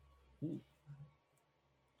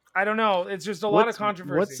 I don't know. It's just a lot of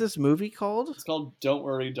controversy. What's this movie called? It's called "Don't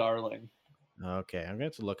Worry, Darling." Okay, I'm going to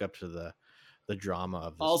have to look up to the drama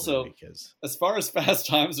of this Also, movie because As far as Fast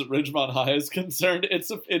Times at Ridgemont High is concerned, it's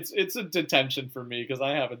a detention for me because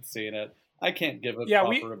I haven't seen it. I can't give a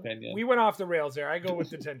proper opinion. We went off the rails there. I go with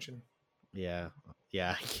detention. yeah,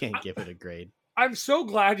 I can't give it a grade. I'm so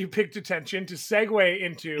glad you picked detention to segue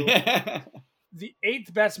into the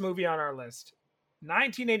 8th best movie on our list.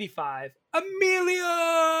 1985,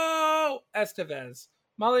 Emilio Estevez,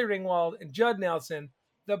 Molly Ringwald, and Judd Nelson,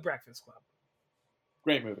 The Breakfast Club.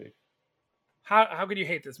 Great movie. How could you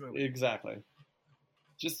hate this movie? Exactly.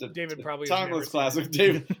 Just a David probably has timeless never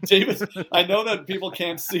seen classic. David. I know that people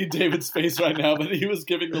can't see David's face right now, but he was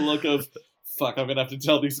giving the look of fuck. I'm gonna have to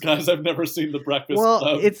tell these guys I've never seen The Breakfast Club.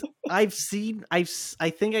 I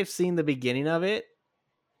think I've seen the beginning of it.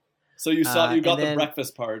 So you got and the then-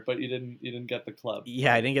 breakfast part, but you didn't get the club.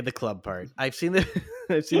 Yeah, I didn't get the club part. I've seen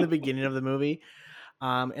the beginning of the movie.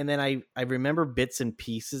 And then I remember bits and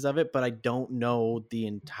pieces of it, but I don't know the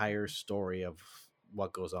entire story of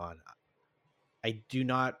what goes on. I do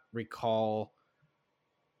not recall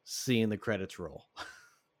seeing the credits roll.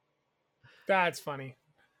 That's funny.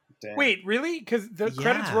 Damn. Wait, really? Because the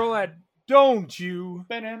credits Yeah. roll at "Don't you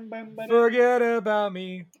forget about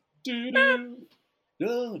me." No.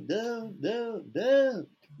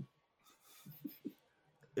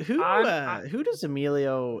 Who does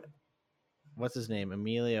Emilio? What's his name?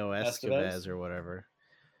 Emilio Estevez Estevez? or whatever.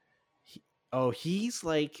 He's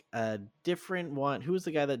like a different one. Who was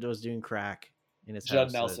the guy that was doing crack in his Judd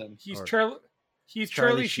house? Nelson. He's Or- Charlie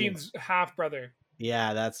Charlie Sheen. Sheen's half brother.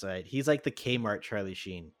 Yeah, that's right. He's like the Kmart Charlie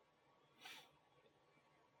Sheen.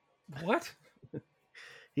 What?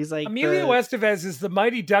 He's like Emilio Estevez is the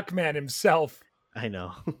Mighty Duckman himself. I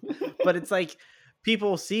know, but it's like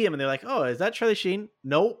people see him and they're like, "Oh, is that Charlie Sheen?"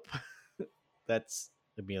 Nope, that's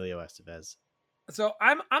Emilio Estevez. So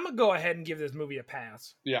I'm gonna go ahead and give this movie a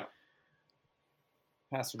pass. Yeah.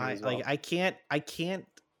 Pass for me as well. I can't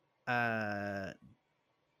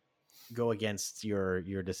go against your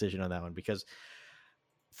decision on that one because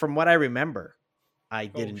from what I remember, I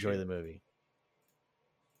did enjoy the movie.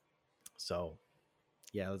 So,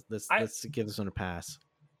 yeah, let's give this one a pass.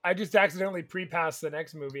 I just accidentally pre-passed the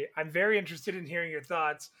next movie. I'm very interested in hearing your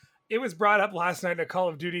thoughts. It was brought up last night in a Call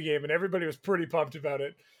of Duty game, and everybody was pretty pumped about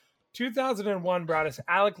it. 2001 brought us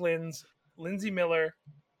Alec Linz, Lindsay Miller,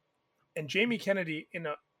 and Jamie Kennedy in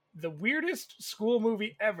the weirdest school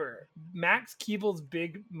movie ever, Max Keeble's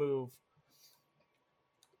Big Move.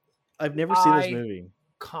 I've never seen this movie.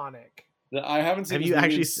 Iconic. I haven't seen Have this you movie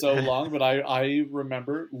actually in so long, but I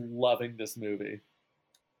remember loving this movie.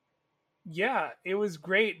 Yeah, it was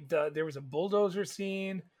great. There was a bulldozer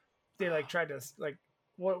scene. They tried to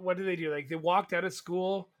what did they do? They walked out of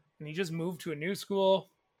school and he just moved to a new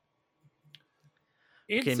school.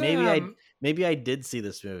 It's, Okay, maybe I did see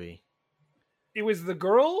this movie. it was the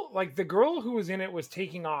girl who was in it was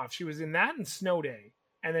taking off. She was in that and Snow Day,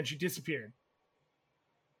 and then she disappeared.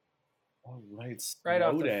 Oh right, Right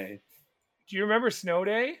off Snow the- Day. Do you remember Snow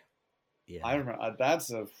Day? Yeah. I remember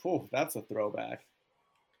that's a throwback.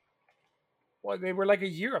 Well, they were like a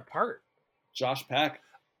year apart. Josh Peck.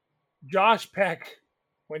 Josh Peck,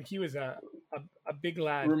 when he was a big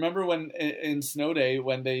lad. Remember when in Snow Day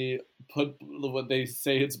when they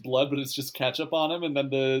say it's blood but it's just ketchup on him, and then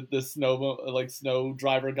the snow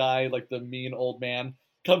driver guy, like the mean old man,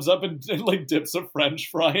 comes up and like dips a French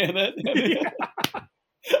fry in it.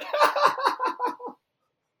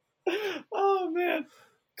 Oh man,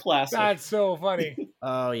 classic. That's so funny.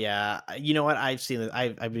 Oh yeah. You know what? I've seen it.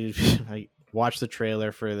 I watched the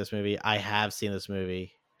trailer for this movie. I have seen this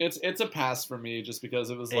movie. It's a pass for me just because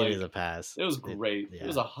it was It like is a pass. it was great. yeah. It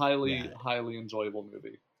was a highly Yeah. enjoyable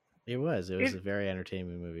movie. It was a very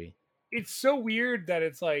entertaining movie. It's so weird that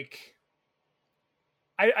it's like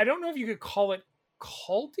I don't know if you could call it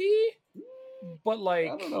culty, but like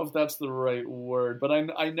I don't know if that's the right word, but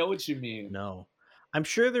I know what you mean. No. I'm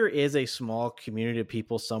sure there is a small community of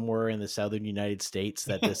people somewhere in the southern United States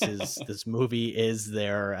that this movie is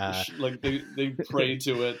their Like they pray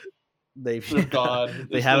to it. They For God.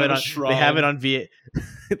 they It's have it their on shrine. they have it on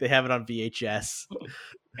they have it on VHS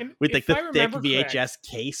and with like if the I thick remember VHS correct,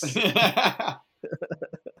 case.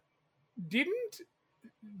 didn't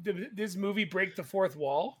this movie break the fourth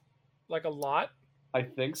wall like a lot? I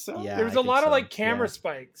think so. Yeah. There was I a think lot so. of like camera Yeah.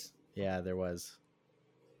 spikes. Yeah, there was.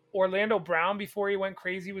 Orlando Brown, before he went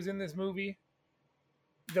crazy, was in this movie.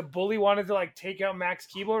 The bully wanted to like take out Max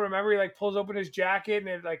Keeble. Remember, he like pulls open his jacket and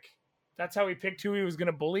it like that's how he picked who he was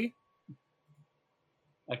gonna bully.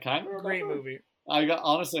 I kind of remember. Great movie. I got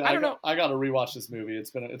I don't know. I got to rewatch this movie.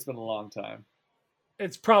 It's been a long time.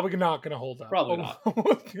 It's probably not gonna hold up. Probably not.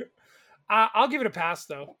 I'll give it a pass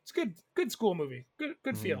though. It's good. Good school movie. Good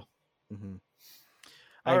Mhm. feel. Mm-hmm.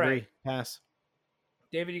 I All agree. right. Pass.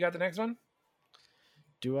 David, you got the next one?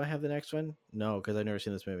 Do I have the next one? No, because I've never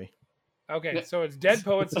seen this movie. Okay, Yeah. so it's Dead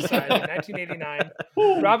Poets Society, 1989.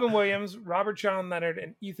 Robin Williams, Robert Sean Leonard,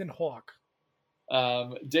 and Ethan Hawke.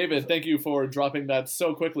 David, thank you for dropping that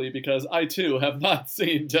so quickly because I too have not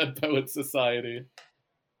seen Dead Poets Society.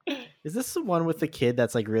 Is this the one with the kid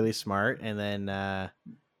that's like really smart and then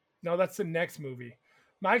No, that's the next movie.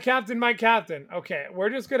 My Captain, My Captain. Okay, we're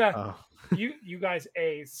just gonna oh you guys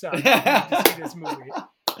suck. You need to see this movie.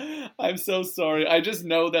 I'm so sorry. I just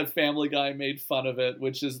know that Family Guy made fun of it,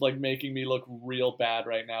 which is like making me look real bad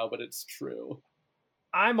right now, but it's true.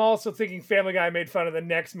 I'm also thinking Family Guy made fun of the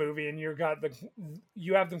next movie, and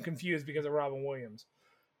you have them confused because of Robin Williams,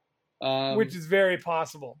 which is very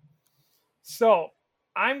possible. So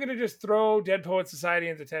I'm gonna just throw Dead Poets Society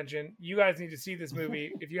into tension. You guys need to see this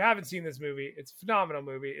movie. If you haven't seen this movie, it's a phenomenal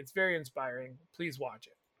movie. It's very inspiring. Please watch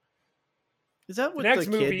it. is that with Next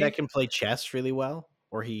the movie- kid that can play chess really well?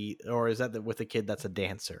 Or is that with the kid that's a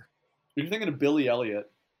dancer? You're thinking of Billy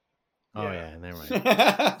Elliot. Oh Yeah. yeah, never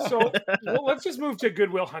mind. So let's just move to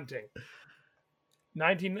Good Will Hunting.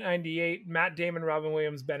 1998, Matt Damon, Robin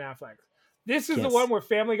Williams, Ben Affleck. This is the Yes. one where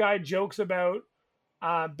Family Guy jokes about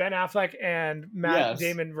Ben Affleck and Matt Yes.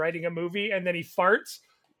 Damon writing a movie, and then he farts.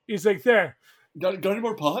 He's like, there. got any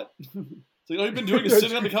more pot? It's like, all you've been doing is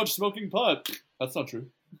sitting on the couch smoking pot. That's not true.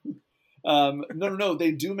 No.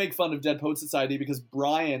 They do make fun of Dead Poet Society because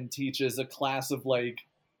Brian teaches a class of like,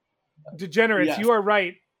 Degenerates, Yes. you are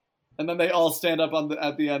right. and then they all stand up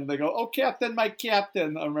at the end. And they go, "Oh, Captain, my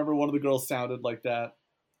Captain!" I remember one of the girls sounded like that.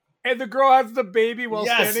 And the girl has the baby while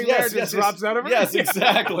standing there, just drops out of her. Yes,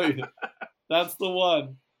 exactly. That's the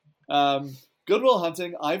one. Good Will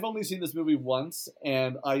Hunting. I've only seen this movie once,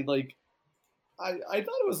 and I thought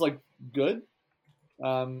it was like good.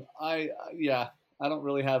 I don't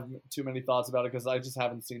really have too many thoughts about it because I just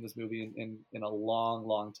haven't seen this movie in a long,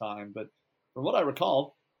 long time. But from what I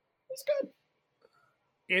recall, it's good.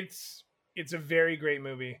 It's a very great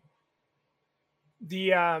movie.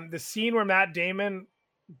 The scene where Matt Damon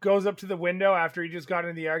goes up to the window after he just got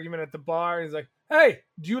into the argument at the bar, and he's like, "Hey,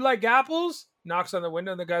 do you like apples?" Knocks on the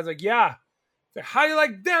window, and the guy's like, "Yeah." He's like, "How do you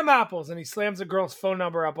like them apples?" And he slams the girl's phone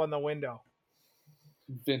number up on the window.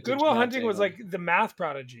 Vintage Good Will Matt Hunting was Damon. like the math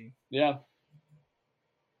prodigy. Yeah.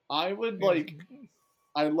 I would like.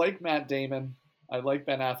 I like Matt Damon. I like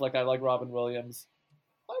Ben Affleck. I like Robin Williams.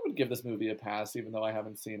 I would give this movie a pass, even though I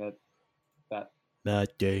haven't seen it that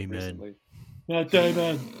Matt Damon. recently. Matt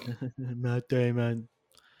Damon. Matt Damon.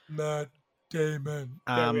 Matt Damon.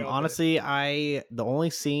 There we all Honestly, the only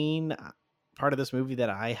scene part of this movie that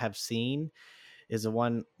I have seen is the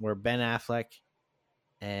one where Ben Affleck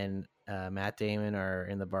and Matt Damon are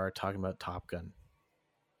in the bar talking about Top Gun.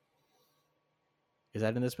 Is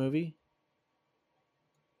that in this movie?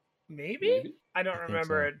 Maybe? I don't I think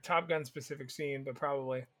remember so. a Top Gun specific scene, but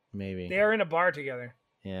probably. Maybe. They are in a bar together.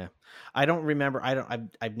 Yeah. I don't remember.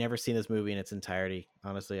 I've never seen this movie in its entirety.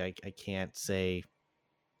 Honestly, I can't say.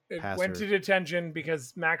 It Pass went or- to detention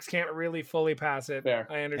because Max can't really fully pass it. Fair.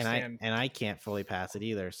 I understand. And I can't fully pass it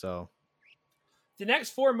either. So The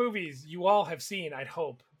next 4 movies you all have seen, I'd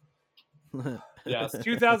hope. Yes.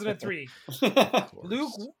 2003.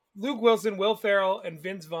 Luke Wilson, Will Ferrell, and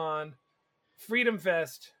Vince Vaughn. Freedom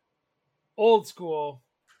Fest. Old School.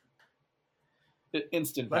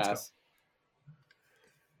 Instant Let's go. pass.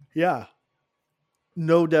 Yeah.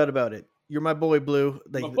 No doubt about it. You're my boy, Blue.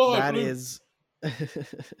 Like My boy, that Blue. is.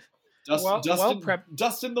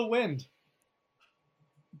 Dust in the wind.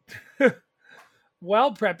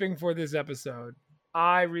 While prepping for this episode,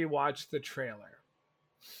 I rewatched the trailer.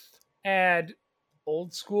 And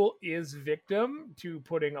Old School is victim to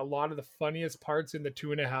putting a lot of the funniest parts in the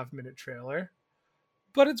 2.5-minute trailer.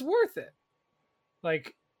 But it's worth it.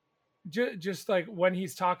 Like, just like when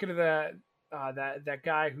he's talking to that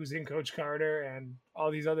guy who's in Coach Carter and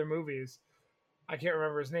all these other movies. I can't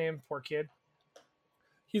remember his name. Poor kid.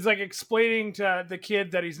 He's like explaining to the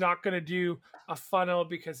kid that he's not going to do a funnel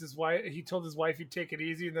because he told his wife he'd take it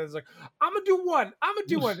easy. And then he's like, I'm going to do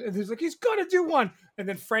one. And he's like, he's going to do one. And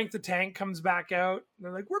then Frank the Tank comes back out. And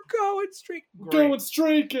they're like, we're going straight. Going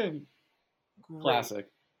streaking. Great. Classic.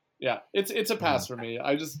 Yeah, it's a pass for me.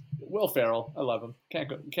 Will Ferrell, I love him.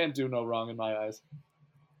 Can't do no wrong in my eyes.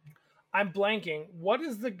 I'm blanking. What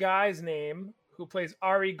is the guy's name who plays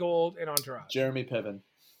Ari Gold in Entourage? Jeremy Piven.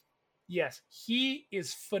 Yes, he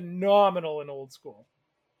is phenomenal in Old School.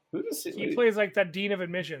 Who does He plays like that dean of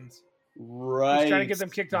admissions. Right. He's trying to get them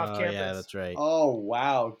kicked off campus. Yeah, that's right. Oh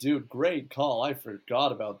wow, dude, great call. I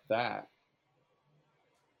forgot about that.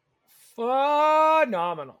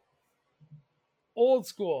 Phenomenal. Old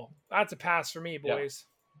School. That's a pass for me, boys.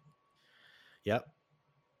 Yep.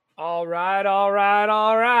 All right.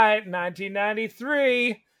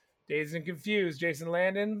 1993. Dazed and Confused. Jason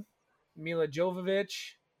Landon, Mila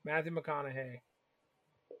Jovovich, Matthew McConaughey.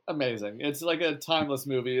 Amazing. It's like a timeless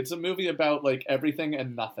movie. It's a movie about like everything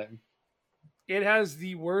and nothing. It has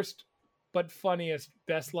the worst but funniest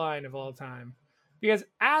best line of all time. Because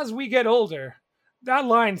as we get older, that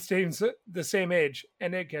line stays the same age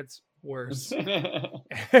and it gets worse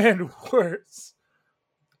and worse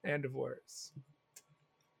and worse.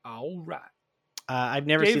 All right. I've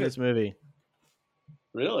never seen David. this movie.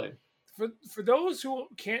 Really? For those who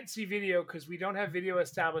can't see video because we don't have video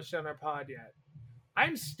established on our pod yet,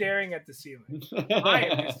 I'm staring at the ceiling. I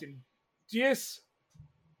am just in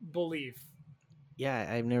disbelief.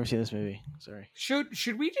 Yeah, I've never seen this movie. Sorry.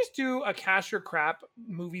 Should we just do a cash or crap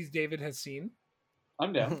movies David has seen?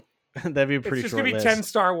 I'm down. That'd be a pretty It's just short gonna be list. 10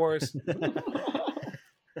 Star Wars.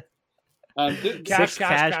 Cash,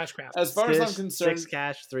 crap. As far as I'm concerned, 6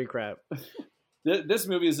 cash, 3 crap. this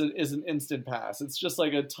movie is an instant pass. It's just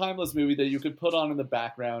like a timeless movie that you could put on in the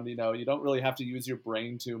background. You know, you don't really have to use your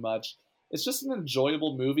brain too much. It's just an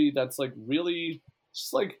enjoyable movie that's like really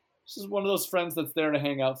just one of those friends that's there to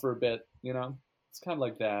hang out for a bit. You know, it's kind of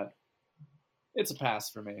like that. It's a pass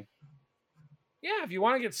for me. Yeah, if you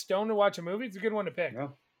want to get stoned to watch a movie, it's a good one to pick. Yeah.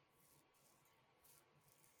 Oh.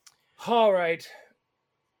 All right.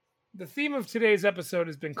 The theme of today's episode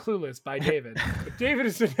has been Clueless by David. But David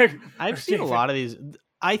is the next. I've seen a lot of these.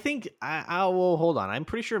 I think well, hold on. I'm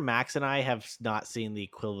pretty sure Max and I have not seen the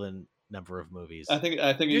equivalent number of movies. I think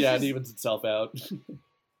it evens itself out.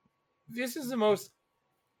 This is the most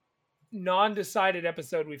non-decided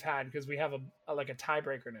episode we've had because we have a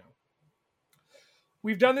tiebreaker now.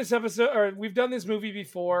 We've done this movie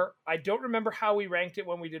before. I don't remember how we ranked it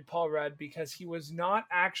when we did Paul Rudd because he was not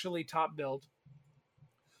actually top billed.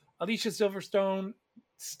 Alicia Silverstone,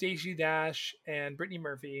 Stacey Dash, and Brittany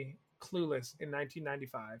Murphy, Clueless in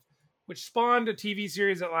 1995, which spawned a TV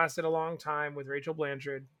series that lasted a long time with Rachel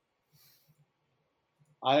Blanchard.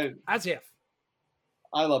 As if.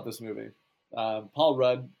 I love this movie. Paul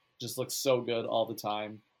Rudd just looks so good all the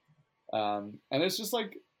time. And it's just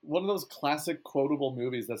like one of those classic quotable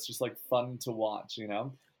movies that's just like fun to watch, you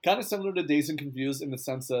know? Kind of similar to Dazed and Confused in the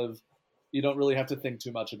sense of you don't really have to think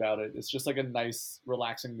too much about it. It's just like a nice,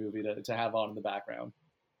 relaxing movie to have on in the background.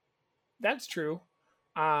 That's true.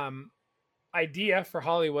 Idea for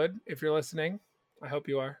Hollywood, if you're listening. I hope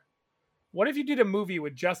you are. What if you did a movie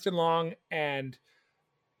with Justin Long and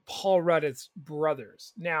Paul Rudd as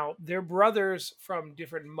brothers? Now, they're brothers from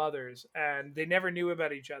different mothers, and they never knew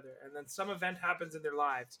about each other. And then some event happens in their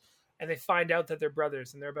lives, and they find out that they're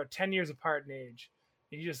brothers, and they're about 10 years apart in age.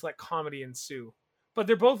 And you just let comedy ensue. But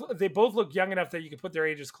they both look young enough that you can put their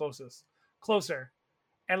ages closer.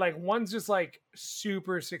 and like one's just like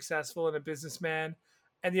super successful and a businessman,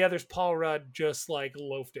 and the other's Paul Rudd just like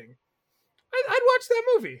loafing. I'd watch that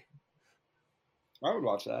movie. I would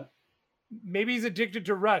watch that. Maybe he's addicted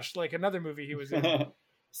to Rush, like another movie he was in.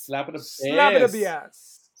 Slap it a bass. Slap it a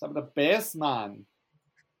BS. Slap it a bass, man.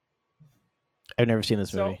 I've never seen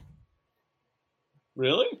this So- movie.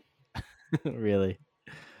 Really? Really?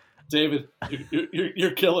 David,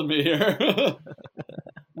 you're killing me here.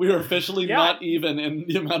 We are officially Yeah. not even in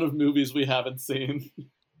the amount of movies we haven't seen.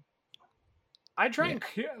 I try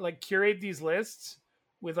and curate these lists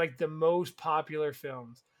with like the most popular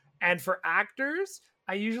films. And for actors,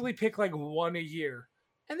 I usually pick like one a year.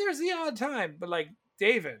 And there's the odd time, but like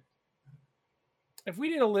David, if we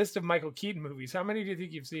did a list of Michael Keaton movies, how many do you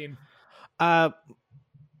think you've seen?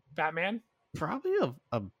 Batman? Probably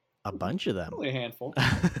a bunch of them. Only a handful.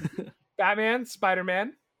 Batman,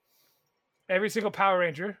 Spider-Man, every single Power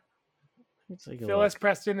Ranger, Let's take a Phil look. S.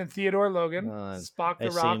 Preston and Theodore Logan, on. Spock the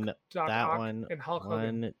I've Rock, seen Doc that Ock, one. and Hulk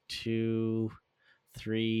Hogan. 1, 2,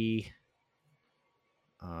 3.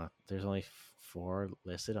 There's only 4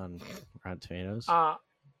 listed on Rotten Tomatoes. Okay.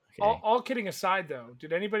 Okay. All kidding aside, though,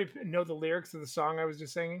 did anybody know the lyrics of the song I was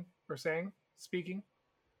just singing or speaking?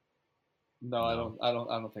 No, I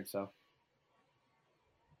don't think so.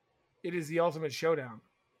 It is the ultimate showdown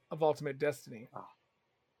of ultimate destiny. Oh.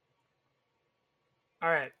 All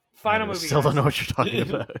right, final movie. Still don't guys. know what you're talking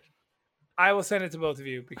about. I will send it to both of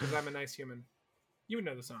you because I'm a nice human. You would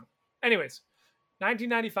know the song. Anyways,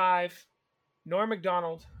 1995, Norm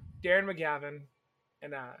Macdonald, Darren McGavin,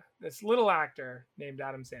 and this little actor named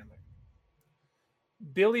Adam Sandler.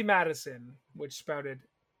 Billy Madison, which spouted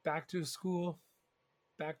 "Back to School,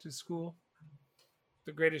 Back to School,"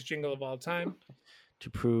 the greatest jingle of all time. To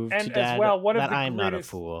prove And to as Dad well, one of that the I'm not a greatest-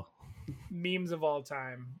 fool. Memes of all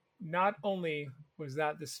time. Not only was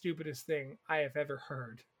that the stupidest thing I have ever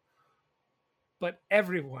heard, but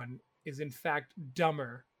everyone is in fact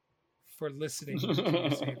dumber for listening to you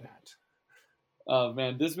say that. Oh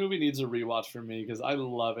man, this movie needs a rewatch for me because I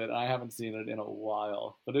love it. I haven't seen it in a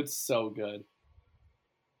while, but it's so good.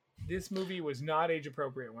 This movie was not age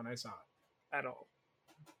appropriate when I saw it at all.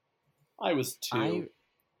 I was 2.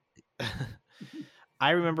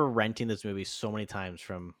 I remember renting this movie so many times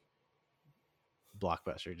from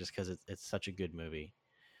Blockbuster just because it's such a good movie.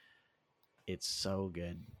 It's so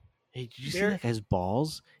good. Hey, did you see that guy's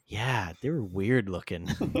balls? Yeah, they were weird looking.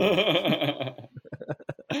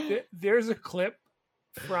 There's a clip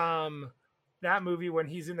from that movie when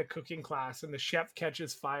he's in the cooking class and the chef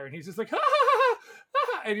catches fire and he's just like, ha, ha, ha,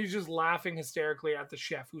 ha, and he's just laughing hysterically at the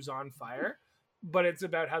chef who's on fire. But it's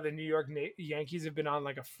about how the New York Yankees have been on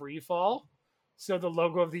like a free fall. So the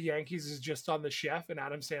logo of the Yankees is just on the chef and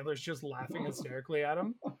Adam Sandler's just laughing hysterically at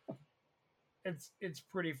him. It's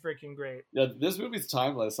pretty freaking great. Yeah, this movie's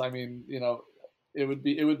timeless. I mean,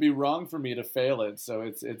 it would be wrong for me to fail it. So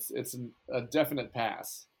it's a definite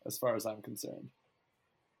pass as far as I'm concerned.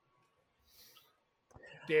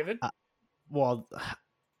 David? Well,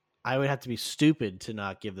 I would have to be stupid to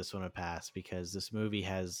not give this one a pass because this movie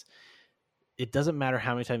it doesn't matter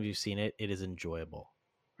how many times you've seen it, it is enjoyable,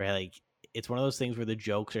 right? Like it's one of those things where the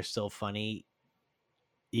jokes are still funny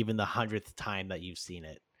even the 100th time that you've seen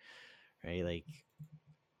it, right? Like,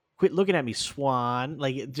 quit looking at me, Swan.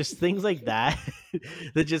 Like just things like that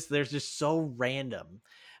they're just so random.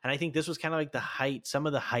 And I think this was kind of like some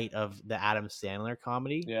of the height of the Adam Sandler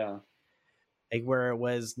comedy. Yeah. Like where it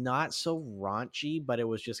was not so raunchy, but it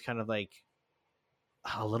was just kind of like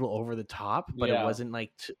a little over the top, but Yeah. it wasn't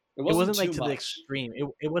like It it wasn't like too to the much. extreme.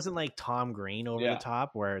 It wasn't like Tom Green over Yeah. the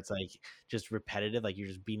top where it's like just repetitive, like you're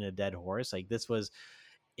just beating a dead horse. Like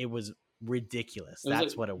it was ridiculous. It was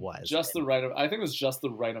That's like what it was. Just the right. I think it was just the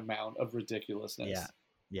right amount of ridiculousness.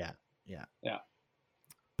 Yeah. Yeah.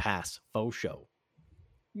 Pass. Faux show.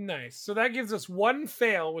 Nice. So that gives us one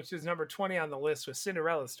fail, which is number 20 on the list with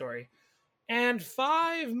Cinderella Story, and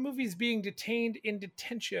 5 movies being detained in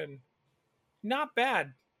detention. Not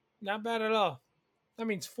bad. Not bad at all. That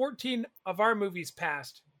means 14 of our movies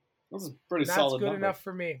passed. That's a pretty That's solid good number. enough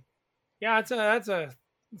for me. Yeah, that's a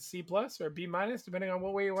C plus or B minus, depending on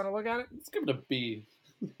what way you want to look at it. Let's give it a B.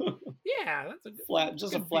 Yeah, that's a good Flat,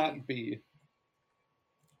 just a good flat B.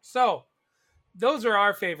 So, those are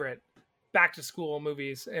our favorite back to school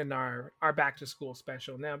movies in our back to school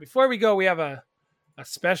special. Now, before we go, we have a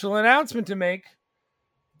special announcement to make.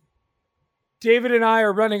 David and I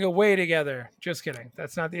are running away together. Just kidding.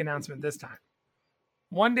 That's not the announcement this time.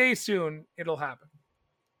 One day soon, it'll happen.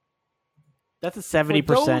 That's a 70%.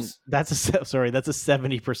 those- That's a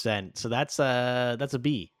 70%. So that's a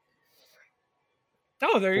B.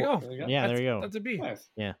 Oh, there you go. There you go. Yeah, there you go. That's a B. Nice.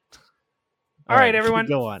 Yeah. All right, everyone.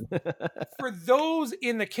 Go on. For those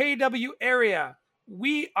in the KW area,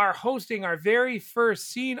 we are hosting our very first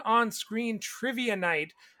Scene on Screen trivia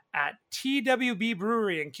night at TWB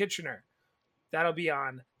Brewery in Kitchener. That'll be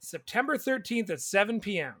on September 13th at 7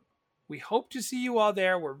 p.m. We hope to see you all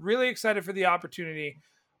there. We're really excited for the opportunity.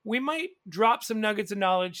 We might drop some nuggets of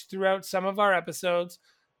knowledge throughout some of our episodes.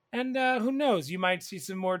 And who knows, you might see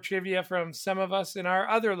some more trivia from some of us in our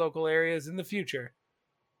other local areas in the future.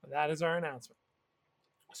 But that is our announcement.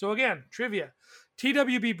 So again, trivia.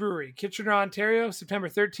 TWB Brewery, Kitchener, Ontario, September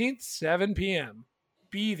 13th, 7 p.m.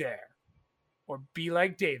 Be there. Or be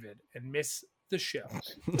like David and miss the show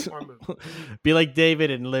or movie. Be like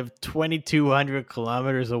David and live 2,200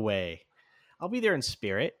 kilometers away. I'll be there in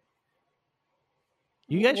spirit.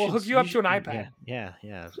 You guys We'll hook you up to an iPad. Yeah.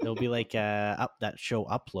 It'll be like that show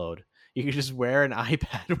Upload. You can just wear an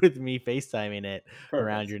iPad with me FaceTiming it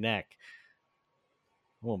around your neck.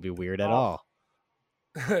 It won't be weird at all.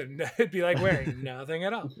 It'd be like wearing nothing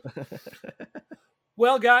at all.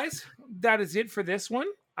 Well, guys, that is it for this one.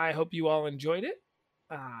 I hope you all enjoyed it.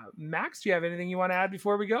 Max, do you have anything you want to add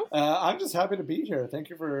before we go? I'm just happy to be here. Thank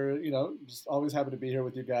you for, just always happy to be here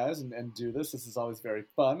with you guys and do this. This is always very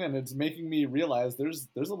fun, and it's making me realize there's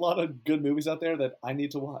a lot of good movies out there that I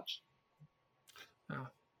need to watch.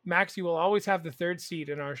 Max, you will always have the third seat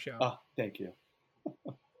in our show. Oh, thank you.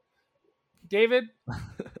 David,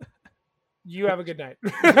 you have a good night.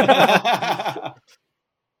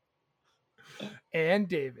 And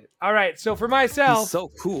David. All right, so for myself... He's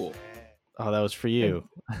so cool. Oh, that was for you.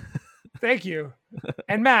 Thank you.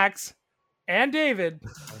 And Max and David.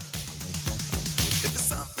 It's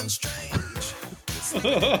something strange. Let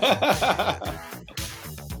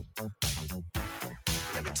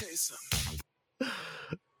me tell you something.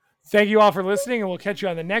 Thank you all for listening, and we'll catch you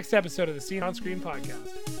on the next episode of the Scene on Screen podcast.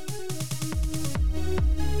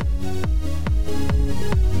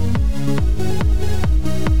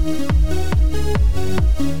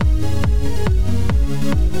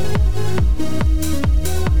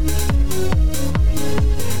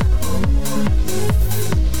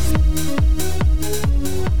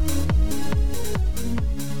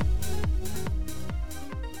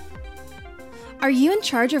 Are you in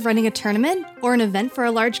charge of running a tournament or an event for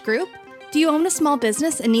a large group? Do you own a small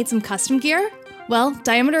business and need some custom gear? Well,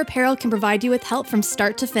 Diameter Apparel can provide you with help from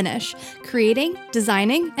start to finish, creating,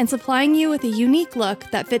 designing, and supplying you with a unique look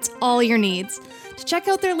that fits all your needs. To check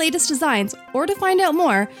out their latest designs or to find out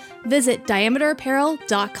more, visit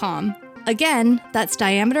diameterapparel.com. Again, that's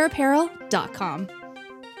diameterapparel.com.